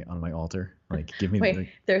on my altar. Like, give me.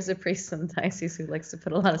 There's a priest in the diocese who likes to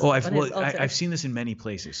put a lot of stuff on his altar. I've seen this in many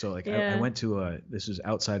places. So like, I went to this was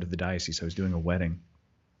outside of the diocese. I was doing a wedding,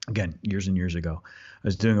 again, years and years ago. I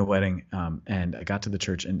was doing a wedding, and I got to the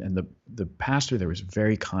church, and the pastor there was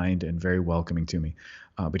very kind and very welcoming to me,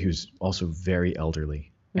 but he was also very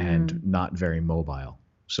elderly and not very mobile.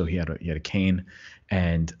 So he had a cane,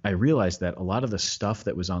 and I realized that a lot of the stuff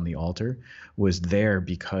that was on the altar was there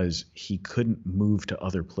because he couldn't move to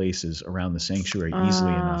other places around the sanctuary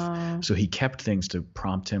easily enough. So he kept things to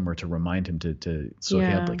prompt him or to remind him he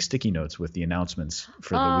had like sticky notes with the announcements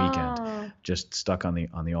for the weekend just stuck on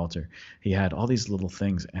the altar. He had all these little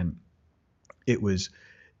things, and it was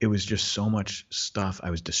just so much stuff.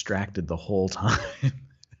 I was distracted the whole time.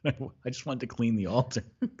 I just wanted to clean the altar.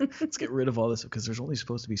 Let's get rid of all this, because there's only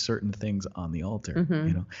supposed to be certain things on the altar,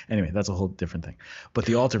 you know. Anyway, that's a whole different thing. But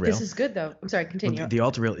the altar rail. This is good though. I'm sorry, continue. The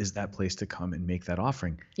altar rail is that place to come and make that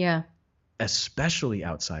offering. Yeah. Especially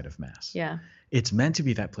outside of Mass. Yeah. It's meant to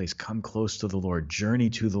be that place. Come close to the Lord, journey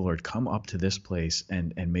to the Lord, come up to this place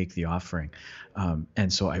and make the offering.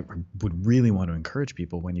 And so I would really want to encourage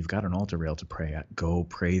people, when you've got an altar rail to pray at, go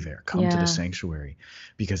pray there. Come to the sanctuary,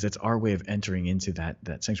 because it's our way of entering into that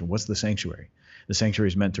sanctuary. What's the sanctuary? The sanctuary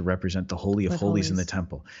is meant to represent the Holy of Holies in the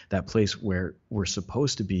temple, that place where we're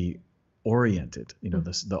supposed to be oriented. You know,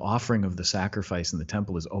 the offering of the sacrifice in the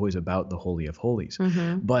temple is always about the Holy of Holies.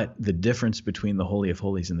 But the difference between the Holy of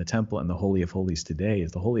Holies in the temple and the Holy of Holies today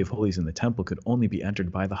is the Holy of Holies in the temple could only be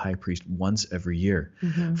entered by the high priest once every year.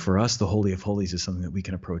 For us, the Holy of Holies is something that we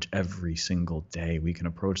can approach every single day. We can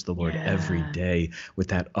approach the Lord every day with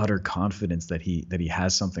that utter confidence that he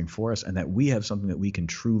has something for us, and that we have something that we can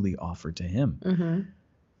truly offer to him.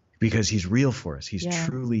 Because he's real for us. He's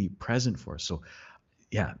truly present for us. So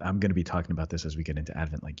yeah, I'm going to be talking about this as we get into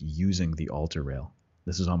Advent, like using the altar rail.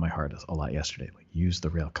 This is on my heart a lot yesterday. Like, use the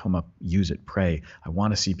rail, come up, use it, pray. I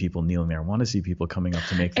want to see people kneeling there. I want to see people coming up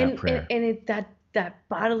to make that prayer. And that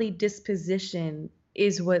bodily disposition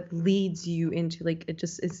is what leads you into like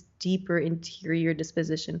it's deeper interior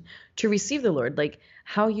disposition to receive the Lord. Like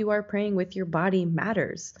how you are praying with your body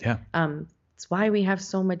matters. Yeah. It's why we have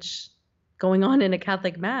so much going on in a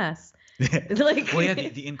Catholic Mass. Like, well, yeah,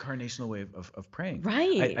 the incarnational way of praying.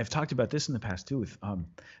 Right. I've talked about this in the past too with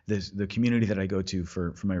the community that I go to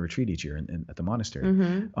for my retreat each year at the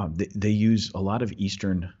monastery. They use a lot of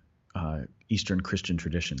Eastern Christian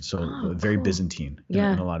traditions, so very cool. Byzantine in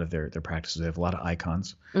a lot of their practices. They have a lot of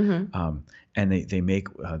icons, and they make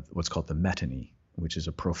what's called the metany, which is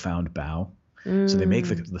a profound bow. So they make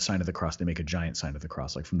the sign of the cross. They make a giant sign of the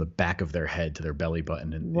cross, like from the back of their head to their belly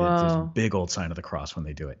button, and it's this big old sign of the cross when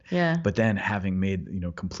they do it. Yeah. But then,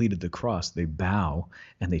 having completed the cross, they bow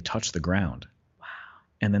and they touch the ground. Wow.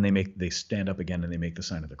 And then they stand up again and they make the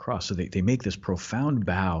sign of the cross. So they make this profound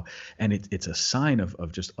bow, and it's a sign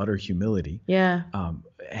of just utter humility. Yeah.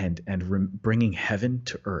 And bringing heaven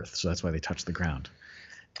to earth. So that's why they touch the ground.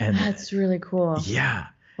 And that's really cool. Yeah.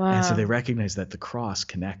 Wow. And so they recognize that the cross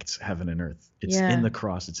connects heaven and earth. It's in the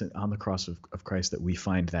cross. It's on the cross of Christ that we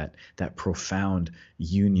find that profound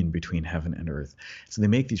union between heaven and earth. So they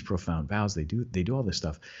make these profound vows. They do all this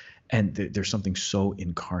stuff. And there's something so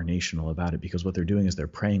incarnational about it, because what they're doing is they're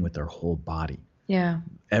praying with their whole body. Yeah.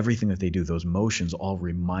 Everything that they do, those motions all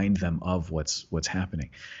remind them of what's happening.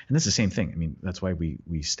 And that's the same thing. I mean, that's why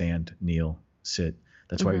we stand, kneel, sit.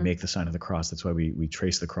 That's why we make the sign of the cross. That's why we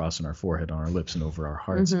trace the cross on our forehead, on our lips, and over our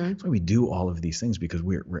hearts. That's why we do all of these things, because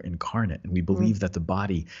we're incarnate, and we believe that the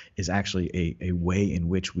body is actually a way in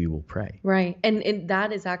which we will pray. Right. And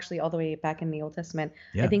that is actually all the way back in the Old Testament.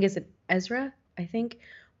 Yeah. I think it's Ezra,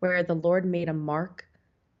 where the Lord made a mark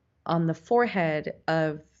on the forehead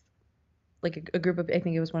of like a group of, I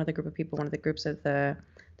think it was one of the groups of the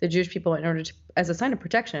Jewish people, in order to, as a sign of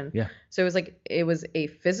protection. Yeah. So it was a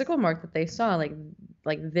physical mark that they saw,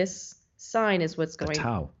 like this sign is what's going.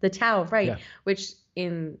 The Tau, right? Yeah. Which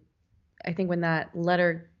I think when that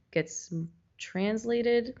letter gets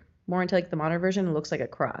translated more into like the modern version, it looks like a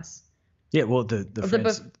cross. Yeah. Well,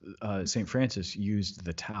 Saint Francis used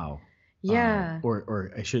the Tau. Yeah.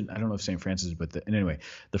 Or I don't know if St. Francis, but anyway,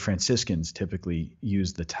 the Franciscans typically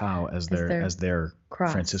use the Tau as their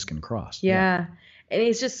cross. Franciscan cross. Yeah. And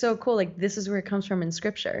it's just so cool. Like, this is where it comes from in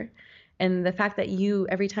Scripture. And the fact that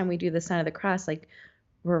every time we do the sign of the cross, like,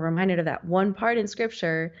 we're reminded of that one part in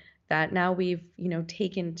Scripture that now we've,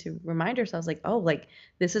 taken to remind ourselves, like, oh, like,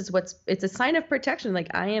 this is it's a sign of protection.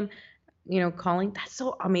 Like, I am, calling. That's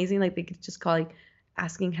so amazing. Like, they could just call, like,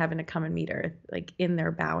 asking heaven to come and meet earth, like, in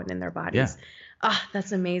their bow and in their bodies. Yeah.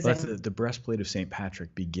 That's amazing. Well, the breastplate of St.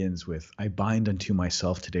 Patrick begins with, I bind unto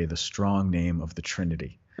myself today the strong name of the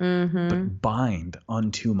Trinity. But bind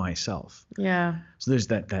unto myself. Yeah. So there's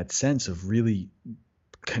that sense of really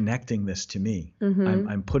connecting this to me.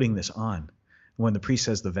 I'm putting this on. When the priest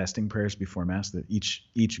says the vesting prayers before Mass, that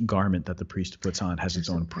each garment that the priest puts on has its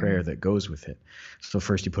own prayer that goes with it. So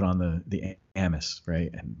first you put on the amice, right?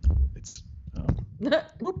 And it's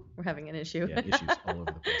we're having an issue. Yeah, issues all over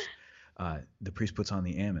the place. The priest puts on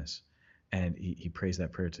the amice, and he prays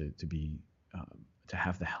that prayer to be to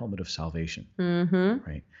have the helmet of salvation,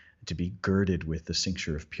 right? To be girded with the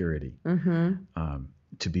cincture of purity,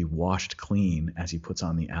 to be washed clean as he puts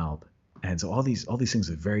on the alb. And so all these things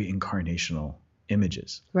are very incarnational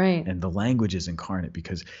images, right? And the language is incarnate,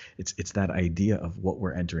 because it's that idea of what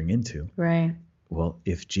we're entering into, right? well,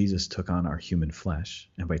 if Jesus took on our human flesh,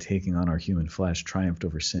 and by taking on our human flesh triumphed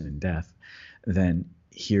over sin and death, then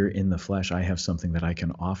here in the flesh I have something that I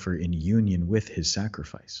can offer in union with his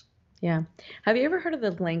sacrifice. Yeah. Have you ever heard of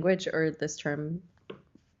the language or this term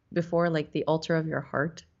before, like the altar of your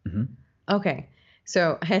heart? Mm-hmm. Okay.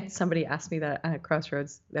 So I had somebody ask me that at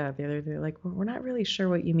Crossroads the other day, like, well, we're not really sure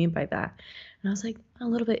what you mean by that. And I was like, a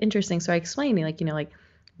little bit interesting. So I explained, like, like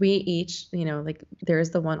we each, like there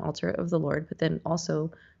is the one altar of the Lord, but then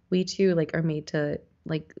also we too, like, are made to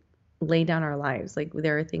like lay down our lives. Like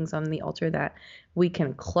there are things on the altar that we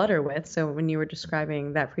can clutter with. So when you were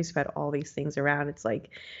describing that priest had all these things around, it's like,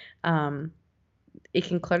 it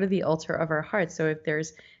can clutter the altar of our hearts. So if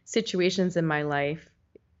there's situations in my life,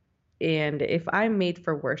 and if I'm made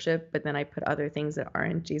for worship, but then I put other things that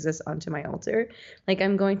aren't Jesus onto my altar, like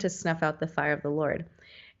I'm going to snuff out the fire of the Lord.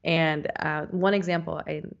 And one example,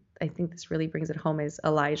 I think this really brings it home, is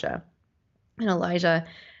Elijah. And Elijah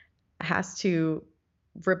has to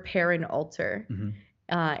repair an altar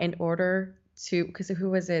in order to, because who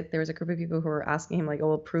was it? There was a group of people who were asking him, like, oh,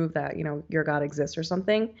 we'll prove that, your God exists or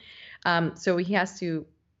something. So he has to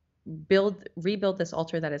rebuild this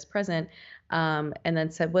altar that is present, and then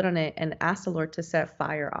set wood on it and ask the Lord to set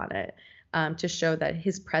fire on it, to show that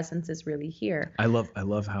his presence is really here. I love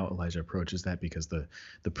how Elijah approaches that, because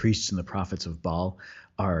the priests and the prophets of Baal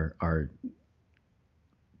are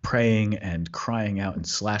praying and crying out and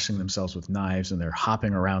slashing themselves with knives, and they're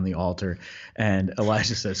hopping around the altar. And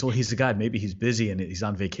Elijah says, well, he's a god, maybe he's busy and he's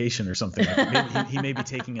on vacation or something. Maybe he may be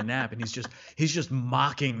taking a nap, and he's just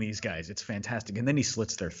mocking these guys. It's fantastic. And then he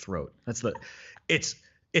slits their throat. It's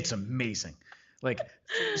amazing. Like,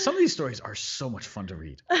 some of these stories are so much fun to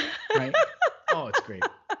read, right? Oh, it's great.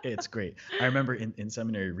 It's great. I remember in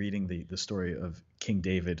seminary reading the story of King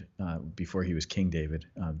David before he was King David,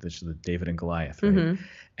 the David and Goliath, right? Mm-hmm.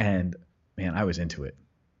 And man, I was into it.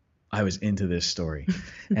 I was into this story.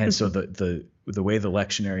 And so the way the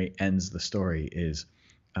lectionary ends the story is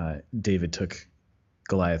David took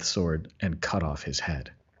Goliath's sword and cut off his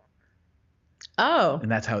head. Oh. And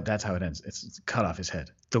that's how it ends. It's cut off his head.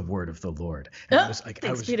 The word of the Lord. And I was like,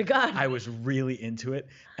 thanks be to God. I was really into it.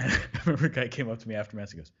 And I remember a guy came up to me after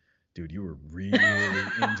mass and goes, dude, you were really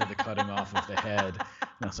into the cutting off of the head.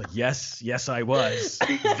 And I was like, yes, I was,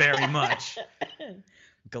 very much.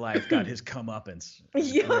 Goliath got his comeuppance.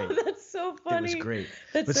 Yo, that's so funny. It was great.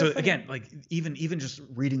 That's but so so funny. again, like even just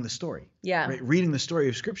reading the story. Yeah. Right? Reading the story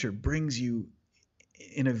of Scripture brings you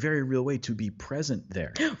in a very real way to be present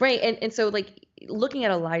there. Right. And so, like, looking at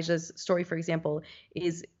Elijah's story, for example,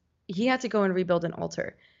 is he had to go and rebuild an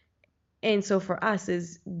altar. And so for us,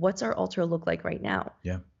 is what's our altar look like right now?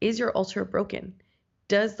 Yeah. Is your altar broken?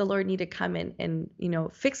 Does the Lord need to come in and,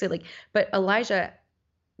 fix it? Like, but Elijah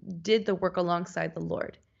did the work alongside the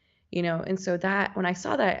Lord, and so that when I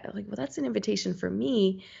saw that, I'm like, well, that's an invitation for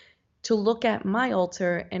me to look at my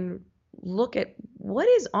altar and look at what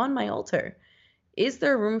is on my altar. Is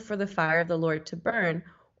there room for the fire of the Lord to burn,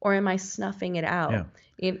 or am I snuffing it out? Yeah.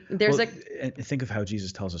 And think of how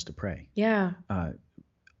Jesus tells us to pray. Yeah.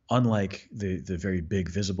 Unlike the very big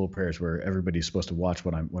visible prayers where everybody's supposed to watch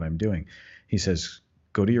what I'm doing, he says,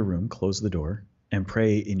 go to your room, close the door, and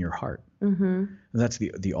pray in your heart. Mm-hmm. And that's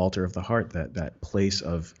the altar of the heart, that place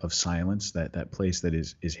of silence, that place that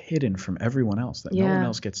is hidden from everyone else, that no one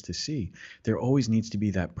else gets to see. There always needs to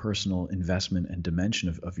be that personal investment and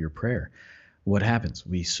dimension of your prayer. What happens?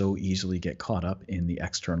 We so easily get caught up in the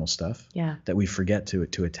external stuff that we forget to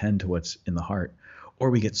attend to what's in the heart.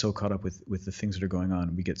 Or we get so caught up with the things that are going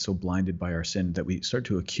on, we get so blinded by our sin that we start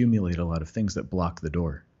to accumulate a lot of things that block the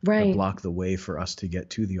door, that block the way for us to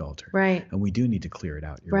get to the altar. Right. And we do need to clear it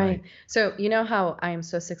out. You're right. So you know how I am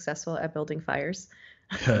so successful at building fires?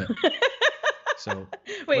 So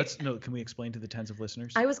wait, can we explain to the tens of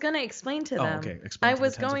listeners? I was going to explain to them. Oh, okay. Explain to the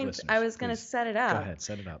tens of listeners. I was going to set it up. Go ahead,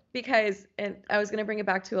 set it up. Because, and I was going to bring it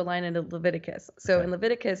back to a line in Leviticus. So in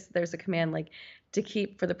Leviticus, there's a command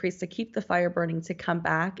for the priest to keep the fire burning, to come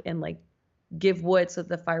back and give wood so that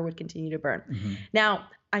the fire would continue to burn. Mm-hmm. Now,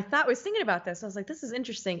 I was thinking about this. I was like, this is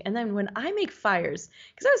interesting. And then when I make fires,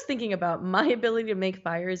 because I was thinking about my ability to make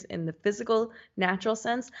fires in the physical, natural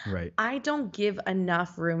sense, right. I don't give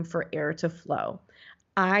enough room for air to flow.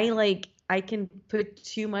 I can put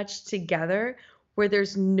too much together where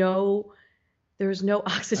there's no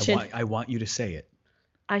oxygen. I want you to say it.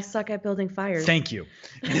 I suck at building fires. Thank you.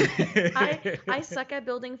 I suck at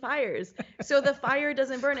building fires. So the fire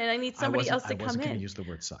doesn't burn, and I need somebody else to come in. I wasn't going to use the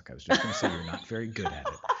word suck. I was just going to say you're not very good at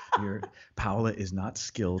it. Paola is not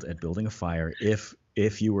skilled at building a fire.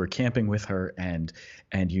 If you were camping with her and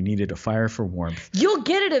you needed a fire for warmth, you'll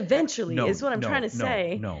get it eventually. Is what I'm trying to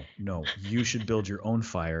say. No. You should build your own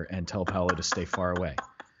fire and tell Paola to stay far away.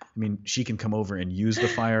 I mean, she can come over and use the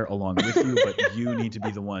fire along with you, but you need to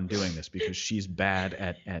be the one doing this because she's bad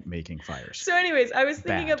at making fires. So anyways, I was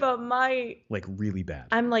thinking about like really bad.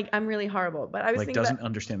 I'm really horrible, but I was thinking doesn't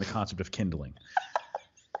understand the concept of kindling.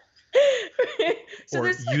 So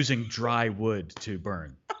or using dry wood to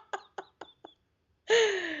burn.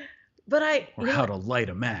 But or how to light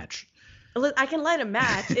a match. I can light a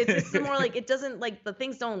match. It's more like it doesn't like the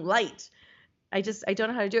things don't light. I don't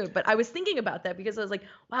know how to do it. But I was thinking about that because I was like,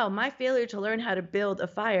 wow, my failure to learn how to build a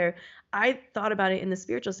fire, I thought about it in the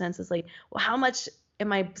spiritual sense. It's like, well, how much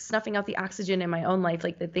am I snuffing out the oxygen in my own life?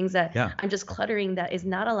 Like the things that I'm just cluttering that is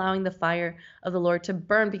not allowing the fire of the Lord to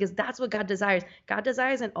burn, because that's what God desires. God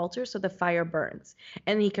desires an altar so the fire burns.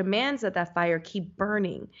 And he commands that fire keep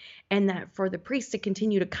burning, and that for the priest to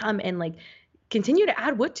continue to come and like continue to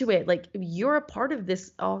add wood to it. Like you're a part of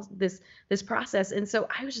this process. And so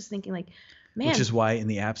I was just thinking like, man. Which is why in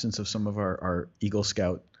the absence of some of our Eagle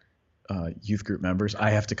Scout youth group members, I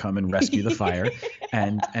have to come and rescue the fire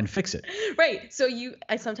and fix it. Right. So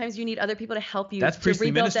sometimes you need other people to help you. That's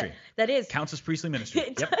priestly ministry. That is counts as priestly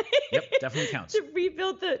ministry. Yep, definitely counts. To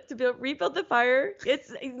rebuild the fire.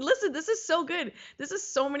 Listen, this is so good. This is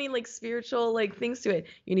so many like spiritual like things to it.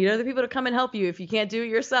 You need other people to come and help you if you can't do it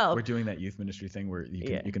yourself. We're doing that youth ministry thing where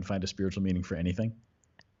you can find a spiritual meaning for anything.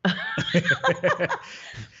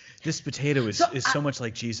 This potato is so much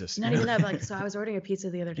like Jesus. Not even that, but like, so I was ordering a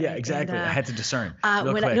pizza the other day. Yeah, exactly. And, I had to discern.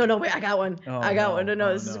 wait, I got one. I got one.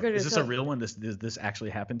 No, this is great. Is this a real one? This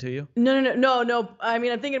actually happened to you? No. I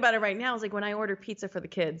mean, I'm thinking about it right now. It's like when I order pizza for the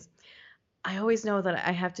kids, I always know that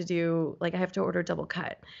I have to order double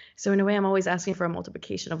cut. So in a way, I'm always asking for a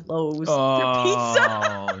multiplication of loaves for pizza.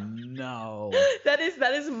 Oh no. That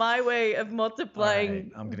is my way of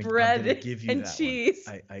multiplying bread and cheese.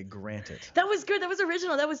 I grant it. That was good. That was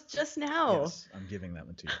original. That was just now. Yes, I'm giving that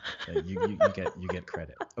one to you. You get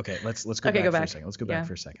credit. Okay, let's go back for a second. Let's go back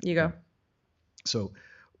for a second. You go. So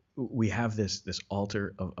we have this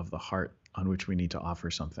altar of the heart on which we need to offer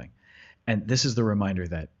something. And this is the reminder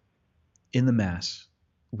that in the Mass,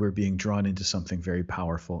 we're being drawn into something very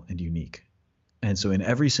powerful and unique. And so in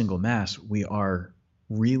every single Mass, we are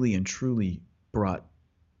really and truly brought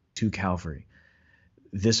to Calvary.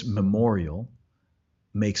 This memorial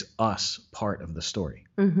makes us part of the story.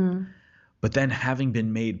 Mm-hmm. But then having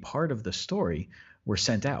been made part of the story, we're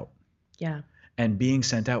sent out. Yeah. And being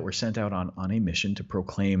sent out, we're sent out on a mission to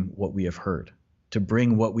proclaim what we have heard, to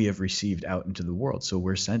bring what we have received out into the world. So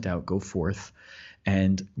we're sent out, go forth,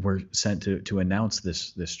 and we're sent to announce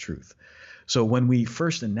this truth. So when we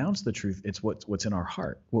first announce the truth, it's what's in our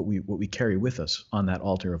heart, what we carry with us on that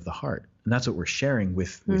altar of the heart, and that's what we're sharing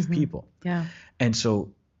with people. Yeah. And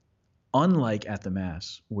so, unlike at the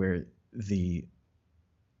Mass, where the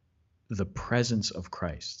presence of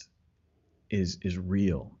Christ is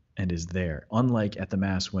real and is there, unlike at the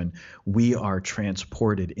Mass when we are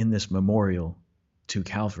transported in this memorial to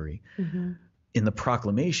Calvary. Mm-hmm. In the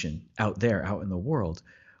proclamation out in the world,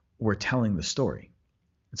 we're telling the story.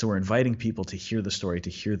 And so we're inviting people to hear the story, to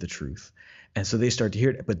hear the truth. And so they start to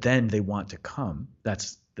hear it, but then they want to come.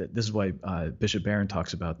 This is why Bishop Barron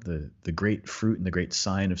talks about the great fruit and the great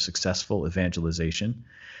sign of successful evangelization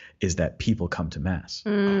is that people come to Mass.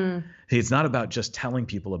 Mm. It's not about just telling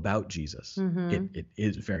people about Jesus. Mm-hmm. It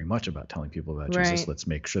is very much about telling people about Right. Jesus. Let's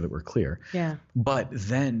make sure that we're clear. Yeah. But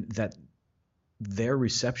then that their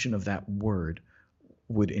reception of that word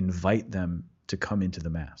would invite them to come into the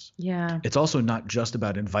Mass. Yeah. It's also not just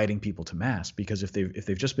about inviting people to Mass, because if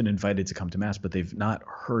they've just been invited to come to Mass but they've not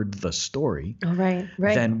heard the story, Oh, right.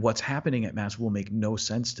 then what's happening at Mass will make no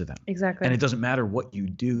sense to them. Exactly. And it doesn't matter what you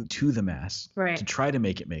do to the Mass Right. to try to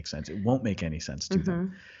make it make sense. It won't make any sense to them,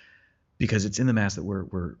 Mm-hmm. because it's in the Mass that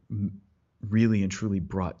we're really and truly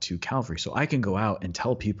brought to Calvary. So I can go out and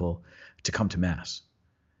tell people to come to Mass,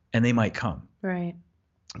 and they might come. Right.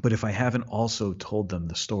 But if I haven't also told them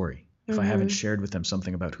the story, if I haven't shared with them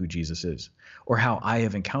something about who Jesus is or how I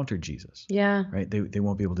have encountered Jesus, Yeah. right? They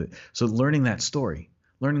won't be able to. So learning that story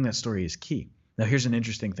is key. Now, here's an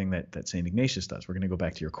interesting thing that St. Ignatius does. We're going to go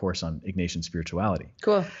back to your course on Ignatian spirituality,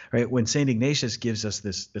 Cool. right? When St. Ignatius gives us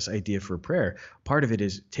this idea for prayer, part of it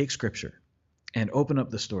is take scripture and open up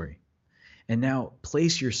the story. And now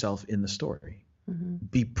place yourself in the story.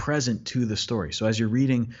 Be present to the story. So as you're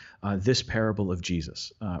reading this parable of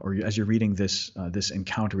Jesus, or as you're reading this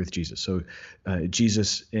encounter with Jesus, so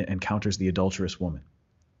Jesus encounters the adulterous woman,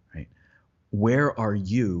 right? Where are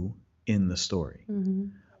you in the story?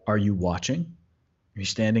 Are you watching? Are you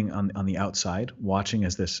standing on the outside watching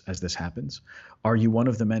as this happens? Are you one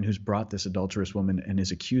of the men who's brought this adulterous woman and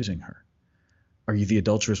is accusing her? Are you the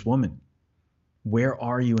adulterous woman? Where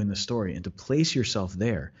are you in the story? And to place yourself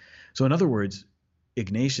there. So in other words,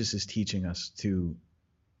 Ignatius is teaching us to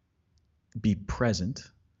be present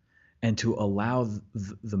and to allow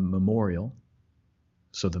the memorial,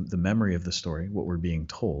 so the memory of the story, what we're being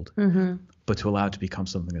told, but to allow it to become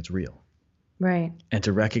something that's real. Right. And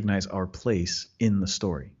to recognize our place in the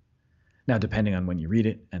story. Now, depending on when you read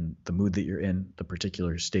it and the mood that you're in, the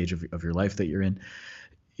particular stage of your life that you're in,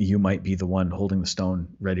 you might be the one holding the stone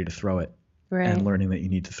ready to throw it, Right. and learning that you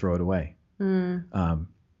need to throw it away.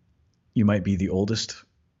 You might be the oldest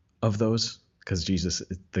of those, because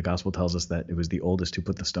the gospel tells us that it was the oldest who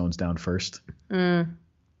put the stones down first. And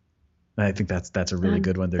I think that's a really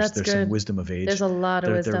good one. There's some wisdom of age. There's a lot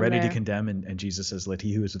of wisdom They're ready there. to condemn, and Jesus says, "Let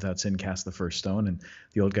he who is without sin cast the first stone." And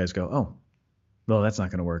the old guys go, "Oh, well, that's not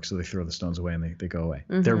going to work." So they throw the stones away and they go away.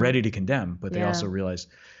 They're ready to condemn, but they also realize,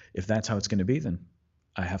 if that's how it's going to be, then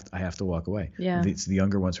I have to walk away. Yeah. It's the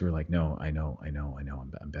younger ones who are like, "No, I know,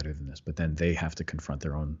 I'm better than this." But then they have to confront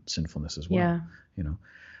their own sinfulness as well. Yeah. You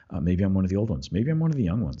know, maybe I'm one of the old ones. Maybe I'm one of the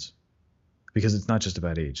young ones, because it's not just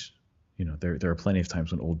about age. You know, there are plenty of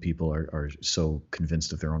times when old people are so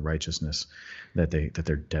convinced of their own righteousness that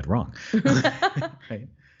they're dead wrong. Right?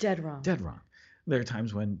 Dead wrong. Dead wrong. There are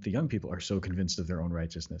times when the young people are so convinced of their own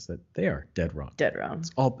righteousness that they are dead wrong. Dead wrong.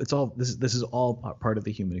 This is all part of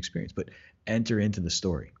the human experience, but enter into the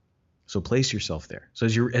story. So place yourself there. So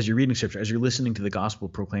as you're reading scripture, as you're listening to the gospel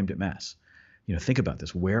proclaimed at mass, you know, think about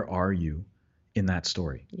this. Where are you in that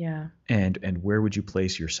story? Yeah. And where would you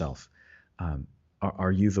place yourself?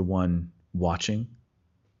 Are you the one watching?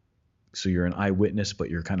 So you're an eyewitness,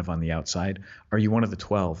 but you're kind of on the outside. Are you one of the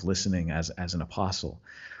 12 listening as an apostle?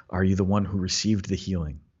 Are you the one who received the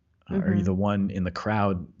healing? Are you the one in the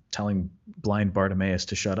crowd telling blind Bartimaeus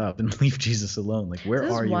to shut up and leave Jesus alone? Like, where are you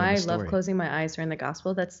in the story? This is why I love closing my eyes during the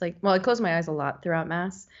gospel. That's like, well, I close my eyes a lot throughout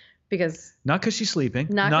Mass, because not because she's sleeping,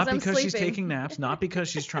 not because she's sleeping. taking naps, not because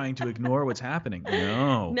she's trying to ignore what's happening.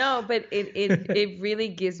 No, but it really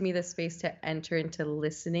gives me the space to enter into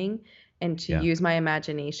listening and to use my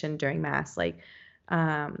imagination during Mass. Like,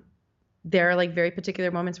 there are like very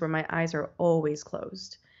particular moments where my eyes are always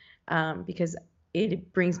closed, because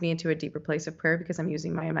it brings me into a deeper place of prayer, because I'm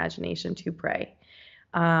using my imagination to pray.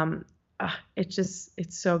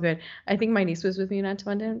 It's so good. I think my niece was with me not too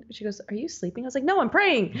long. She goes, "Are you sleeping?" I was like, "No, I'm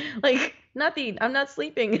praying." Like, nothing. I'm not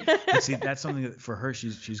sleeping. But see, that's something that for her,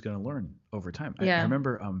 she's going to learn over time. I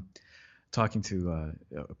remember talking to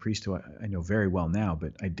a priest who I know very well now,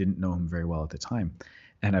 but I didn't know him very well at the time.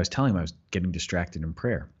 And I was telling him I was getting distracted in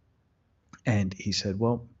prayer. And he said,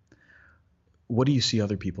 "Well, what do you see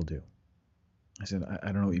other people do?" I said,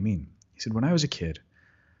 I don't know what you mean. He said, "When I was a kid,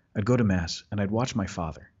 I'd go to Mass and I'd watch my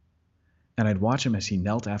father. And I'd watch him as he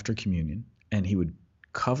knelt after communion, and he would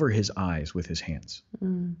cover his eyes with his hands.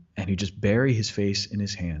 And he'd just bury his face in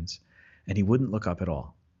his hands, and he wouldn't look up at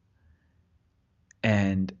all.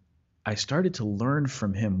 And I started to learn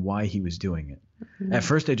from him why he was doing it. At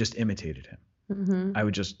first, I just imitated him. I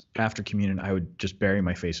would just, after communion, I would just bury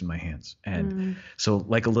my face in my hands. And so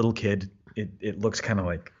like a little kid, it looks kind of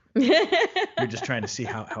like you're just trying to see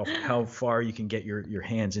how far you can get your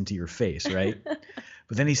hands into your face, right?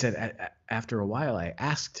 But then he said, after a while, I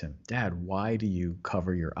asked him, "Dad, why do you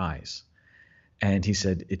cover your eyes?" And he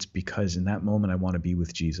said, "It's because in that moment I want to be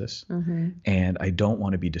with Jesus, and I don't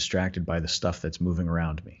want to be distracted by the stuff that's moving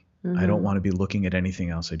around me. I don't want to be looking at anything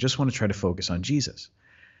else. I just want to try to focus on Jesus."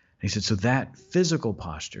 And he said, "So that physical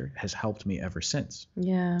posture has helped me ever since."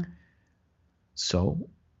 Yeah. So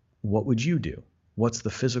what would you do? What's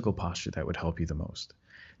the physical posture that would help you the most?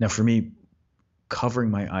 Now, for me,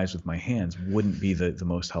 covering my eyes with my hands wouldn't be the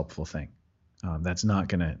most helpful thing. That's not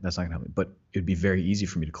gonna help me. But it'd be very easy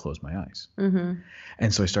for me to close my eyes.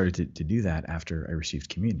 And so I started to do that after I received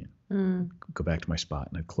communion. Go back to my spot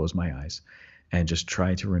and I'd close my eyes and just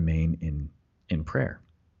try to remain in prayer.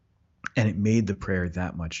 And it made the prayer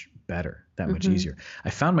that much better, that much easier. I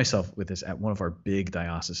found myself with this at one of our big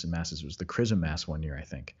diocesan masses. It was the Chrism Mass one year, I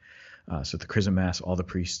think. So at the Chrism Mass, all the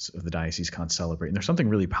priests of the diocese concelebrate. And there's something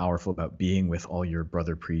really powerful about being with all your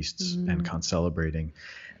brother priests and concelebrating.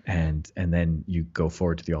 And then you go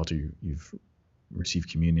forward to the altar, you've received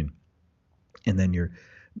communion. And then you're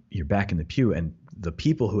you're back in the pew, and the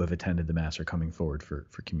people who have attended the Mass are coming forward for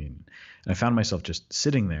communion. And I found myself just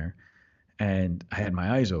sitting there, and I had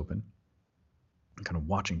my eyes open, kind of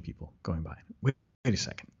watching people going by. Wait a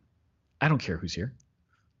second. I don't care who's here.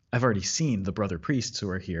 I've already seen the brother priests who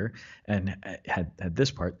are here and had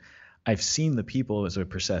this part. I've seen the people as I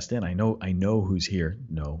processed in. I know who's here.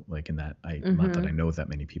 No, like in that, not that I know that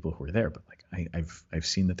many people who are there, but like I've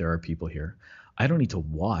seen that there are people here. I don't need to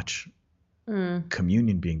watch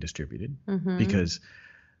communion being distributed because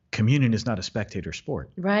communion is not a spectator sport.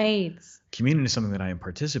 Right. Communion is something that I am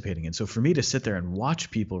participating in. So for me to sit there and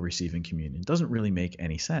watch people receiving communion doesn't really make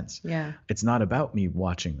any sense. Yeah. It's not about me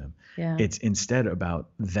watching them. Yeah. It's instead about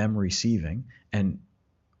them receiving, and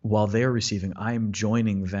while they're receiving, I'm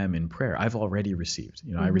joining them in prayer. I've already received.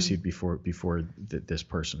 I received before this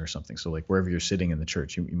person or something. So like wherever you're sitting in the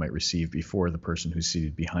church, you might receive before the person who's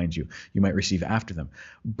seated behind you. You might receive after them.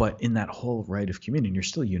 But in that whole rite of communion, you're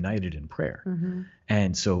still united in prayer.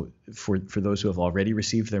 And so for those who have already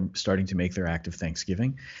received, they're starting to make their act of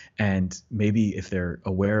thanksgiving. And maybe if they're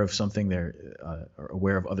aware of something, they're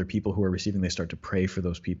aware of other people who are receiving, they start to pray for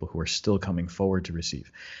those people who are still coming forward to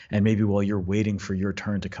receive. And maybe while you're waiting for your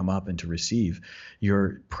turn to come up and to receive,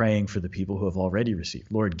 you're praying for the people who have already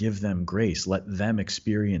received. Lord, give them grace. Let them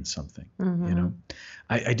experience something.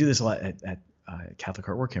 I do this a lot at Catholic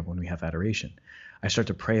Heart Work Camp when we have adoration. I start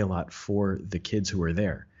to pray a lot for the kids who are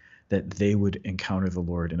there, that they would encounter the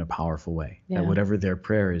Lord in a powerful way. That whatever their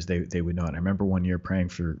prayer is, they would know it. I remember one year praying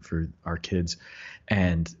for our kids,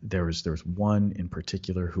 and there was one in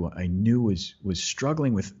particular who I knew was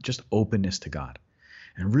struggling with just openness to God,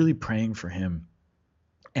 and really praying for him.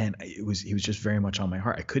 And he was just very much on my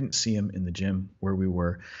heart. I couldn't see him in the gym where we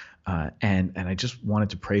were, and I just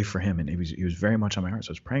wanted to pray for him. And he was very much on my heart.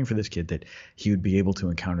 So I was praying for this kid that he would be able to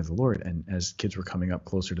encounter the Lord. And as kids were coming up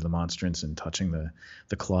closer to the monstrance and touching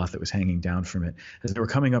the cloth that was hanging down from it, as they were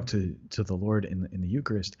coming up to the Lord in the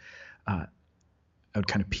Eucharist, I would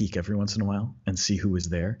kind of peek every once in a while and see who was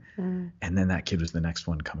there. And then that kid was the next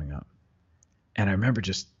one coming up. And I remember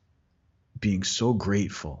just being so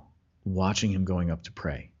grateful watching him going up to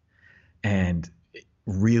pray, and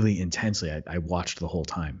really intensely. I watched the whole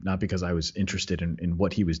time, not because I was interested in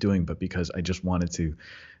what he was doing, but because I just wanted to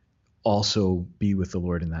also be with the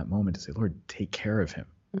Lord in that moment to say, Lord, take care of him.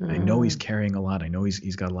 I know he's carrying a lot. I know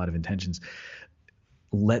he's got a lot of intentions.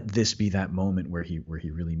 Let this be that moment where he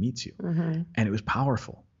really meets you. And it was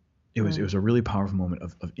powerful. It was a really powerful moment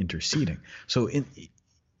of interceding. So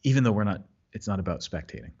even though it's not about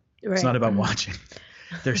spectating. Right. It's not about watching.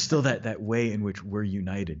 There's still that way in which we're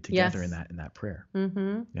united together in that prayer.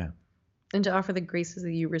 Yeah. And to offer the graces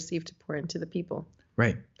that you receive to pour into the people.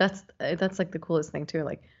 Right. That's like the coolest thing too.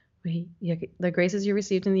 Like, the graces you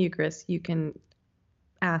received in the Eucharist, you can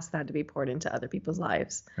ask that to be poured into other people's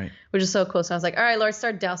lives. Right. Which is so cool. So I was like, all right, Lord,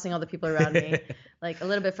 start dousing all the people around me. Like a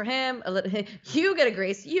little bit for him, you get a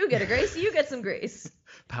grace, you get a grace, you get some grace.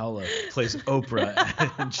 Paula plays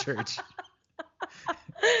Oprah in church.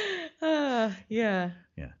 Yeah.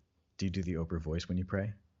 Do you do the Oprah voice when you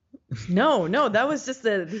pray? No, that was just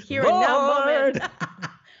the here and now moment.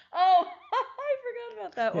 Oh, I forgot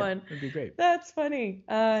about that one. That'd be great. That's funny.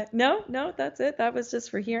 No, that's it. That was just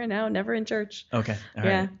for here and now, never in church. Okay. All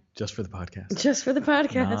right. Just for the podcast. Just for the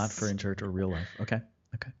podcast. Not for in church or real life. Okay.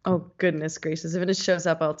 Oh, goodness gracious. If it shows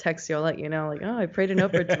up, I'll text you. I'll let you know. Like, I prayed in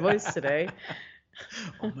Oprah's voice today.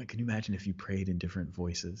 Oh my, can you imagine if you prayed in different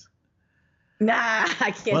voices? Nah,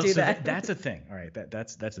 I can't do that. That's a thing. All right,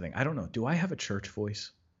 that's a thing. I don't know. Do I have a church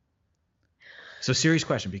voice? So serious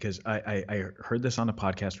question, because I heard this on a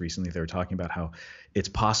podcast recently. They were talking about how it's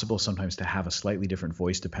possible sometimes to have a slightly different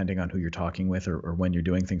voice depending on who you're talking with or when you're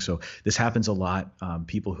doing things. So this happens a lot.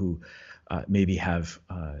 People who maybe have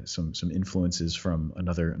some influences from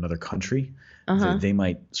another country. They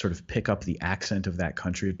might sort of pick up the accent of that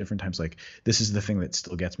country at different times. Like, this is the thing that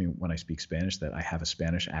still gets me when I speak Spanish, that I have a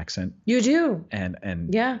Spanish accent. You do. And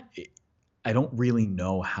yeah. I don't really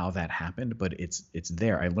know how that happened, but it's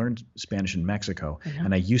there. I learned Spanish in Mexico,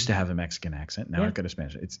 and I used to have a Mexican accent. Now I've got a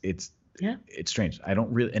Spanish. It's strange. I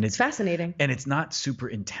don't really, and it's fascinating. And it's not super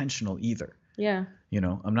intentional either. Yeah.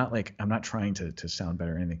 I'm not trying to sound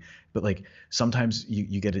better or anything, but like sometimes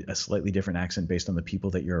you get a slightly different accent based on the people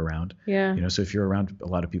that you're around. Yeah. So if you're around a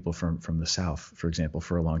lot of people from the South, for example,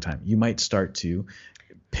 for a long time, you might start to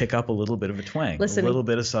pick up a little bit of a twang, a little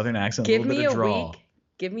bit of Southern accent, a little bit of drawl.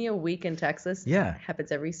 Give me a week in Texas. Yeah. It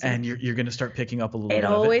happens every season. And you're going to start picking up a little bit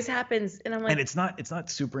of it. It always happens. And I'm like, and it's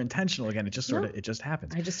not super intentional. Again, it just it just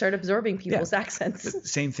happens. I just start absorbing people's accents. But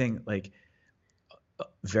same thing. Like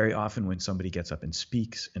very often when somebody gets up and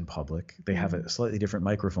speaks in public, they have a slightly different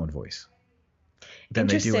microphone voice. than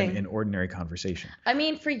they do Interesting. in ordinary conversation. I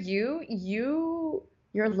mean, for you're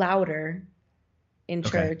louder in Okay.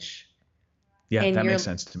 church. Yeah, And that you're, makes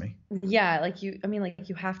sense to me. yeah, like you, I mean, like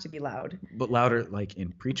you have to be loud. But louder, like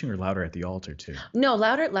in preaching, or louder at the altar too? No,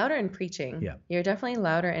 louder in preaching. Yeah. You're definitely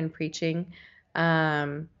louder in preaching.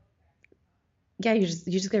 Yeah, you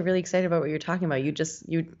just get really excited about what you're talking about.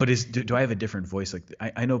 But do I have a different voice? Like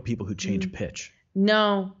I know people who change pitch.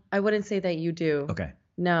 No, I wouldn't say that you do. Okay.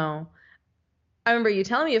 No. I remember you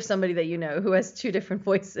telling me of somebody that you know who has two different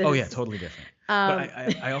voices. Oh yeah, totally different. But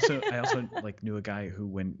I also like knew a guy who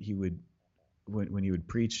when he would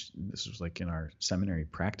preach, this was like in our seminary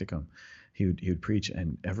practicum, he would preach,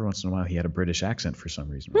 and every once in a while he had a British accent for some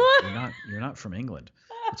reason. You're not from England.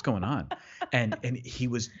 What's going on? And he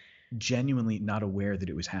was genuinely not aware that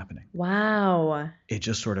it was happening. Wow. It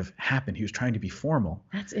just sort of happened. He was trying to be formal.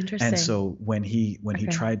 That's interesting. And so when he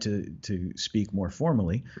tried to speak more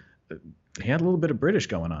formally, he had a little bit of British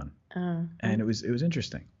going on. And it was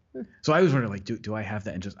interesting. So I was wondering, like, do I have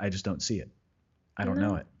that, and I just don't see it. I don't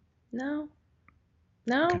know it. No.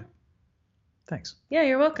 Okay. Thanks. Yeah,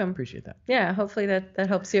 you're welcome. Appreciate that. Yeah, hopefully that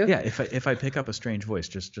helps you. Yeah, if I pick up a strange voice,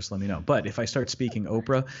 just let me know. But if I start speaking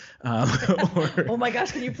Oprah, oh my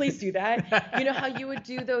gosh, can you please do that? You know how you would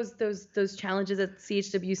do those challenges at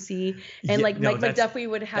CHWC, and Mike McDuffie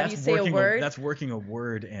would have you say a word. That's working a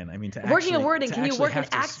word in. I mean, working a word in. Can you work an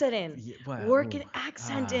accent in? Work an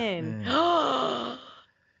accent in.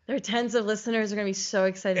 There are tens of listeners who are going to be so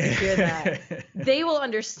excited to hear that. They will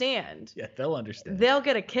understand. Yeah, they'll understand. They'll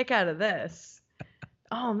get a kick out of this.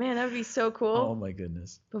 Oh man, that would be so cool. Oh my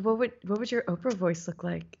goodness. But what would your Oprah voice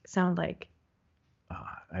sound like?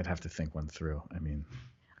 I'd have to think one through.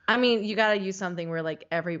 I mean, you got to use something where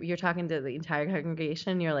you're talking to the entire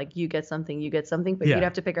congregation. You're like, you get something, but you'd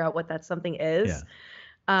have to figure out what that something is.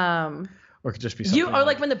 Yeah. Or it could just be something. Or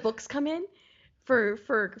like when the books come in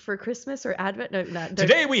for Christmas or Advent. No, not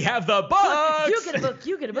today we have the books. You get a book,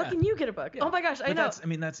 you get a book, and you get a book. Yeah. Oh my gosh, I know.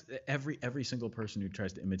 That's every single person who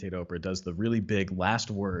tries to imitate Oprah does the really big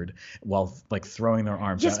last word while like throwing their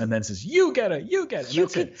arms out, and then says, "You get it, you get it." You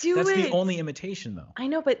could do it. That's the only imitation, though. I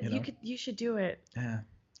know, but you should do it. Yeah.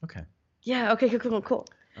 Okay. Yeah. Okay. Cool. All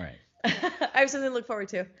right. I have something to look forward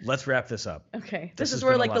to. Let's wrap this up. Okay. This is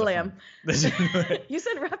where like the lamb. You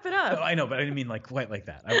said wrap it up. No, I know, but I didn't mean like quite like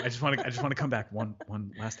that. I just want to come back one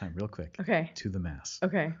last time real quick. Okay. To the Mass.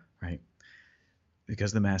 Okay. Right.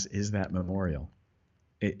 Because the Mass is that memorial.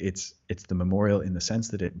 It's the memorial in the sense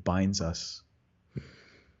that it binds us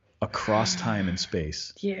across time and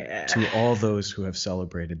space. Yeah. To all those who have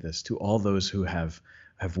celebrated this, to all those who have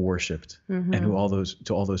worshipped, and to all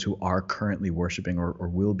those who are currently worshiping or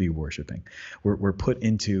will be worshiping. We're put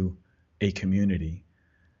into a community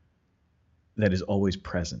that is always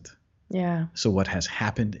present. Yeah. So what has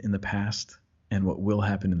happened in the past and what will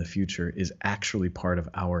happen in the future is actually part of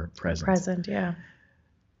our present. Present, yeah.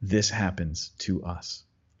 This happens to us.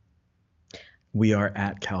 We are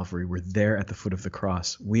at Calvary. We're there at the foot of the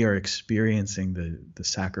cross. We are experiencing the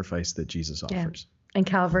sacrifice that Jesus offers. Yeah. And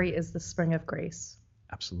Calvary is the spring of grace.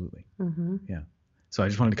 Absolutely. Mm-hmm. Yeah. So I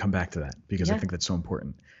just wanted to come back to that because I think that's so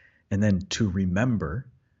important. And then to remember,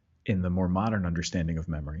 in the more modern understanding of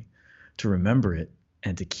memory, to remember it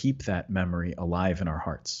and to keep that memory alive in our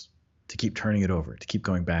hearts, to keep turning it over, to keep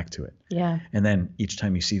going back to it. Yeah. And then each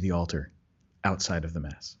time you see the altar outside of the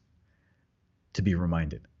Mass, to be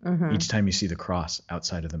reminded. Mm-hmm. Each time you see the cross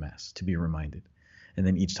outside of the Mass, to be reminded. And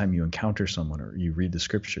then each time you encounter someone or you read the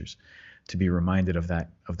scriptures, to be reminded of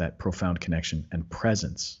that profound connection and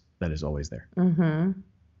presence that is always there.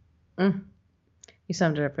 Mm-hmm. You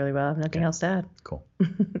summed it up really well. I have nothing else to add. Cool.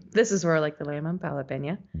 This is where I like the lamb. I'm Paula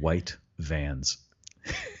Pena. White vans.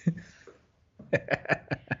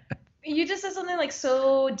 You just said something like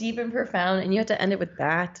so deep and profound, and you have to end it with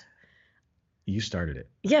that. You started it.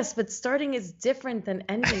 Yes, but starting is different than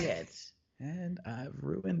ending it. And I've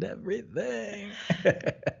ruined everything.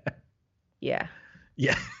 Yeah.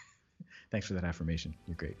 Yeah. Thanks for that affirmation.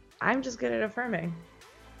 You're great. I'm just good at affirming.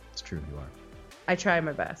 It's true, you are. I try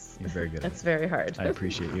my best. You're very good. It's very hard. I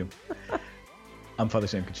appreciate you. I'm Father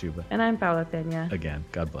Sam Kachuba. And I'm Paula Pena. Again,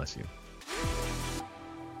 God bless you.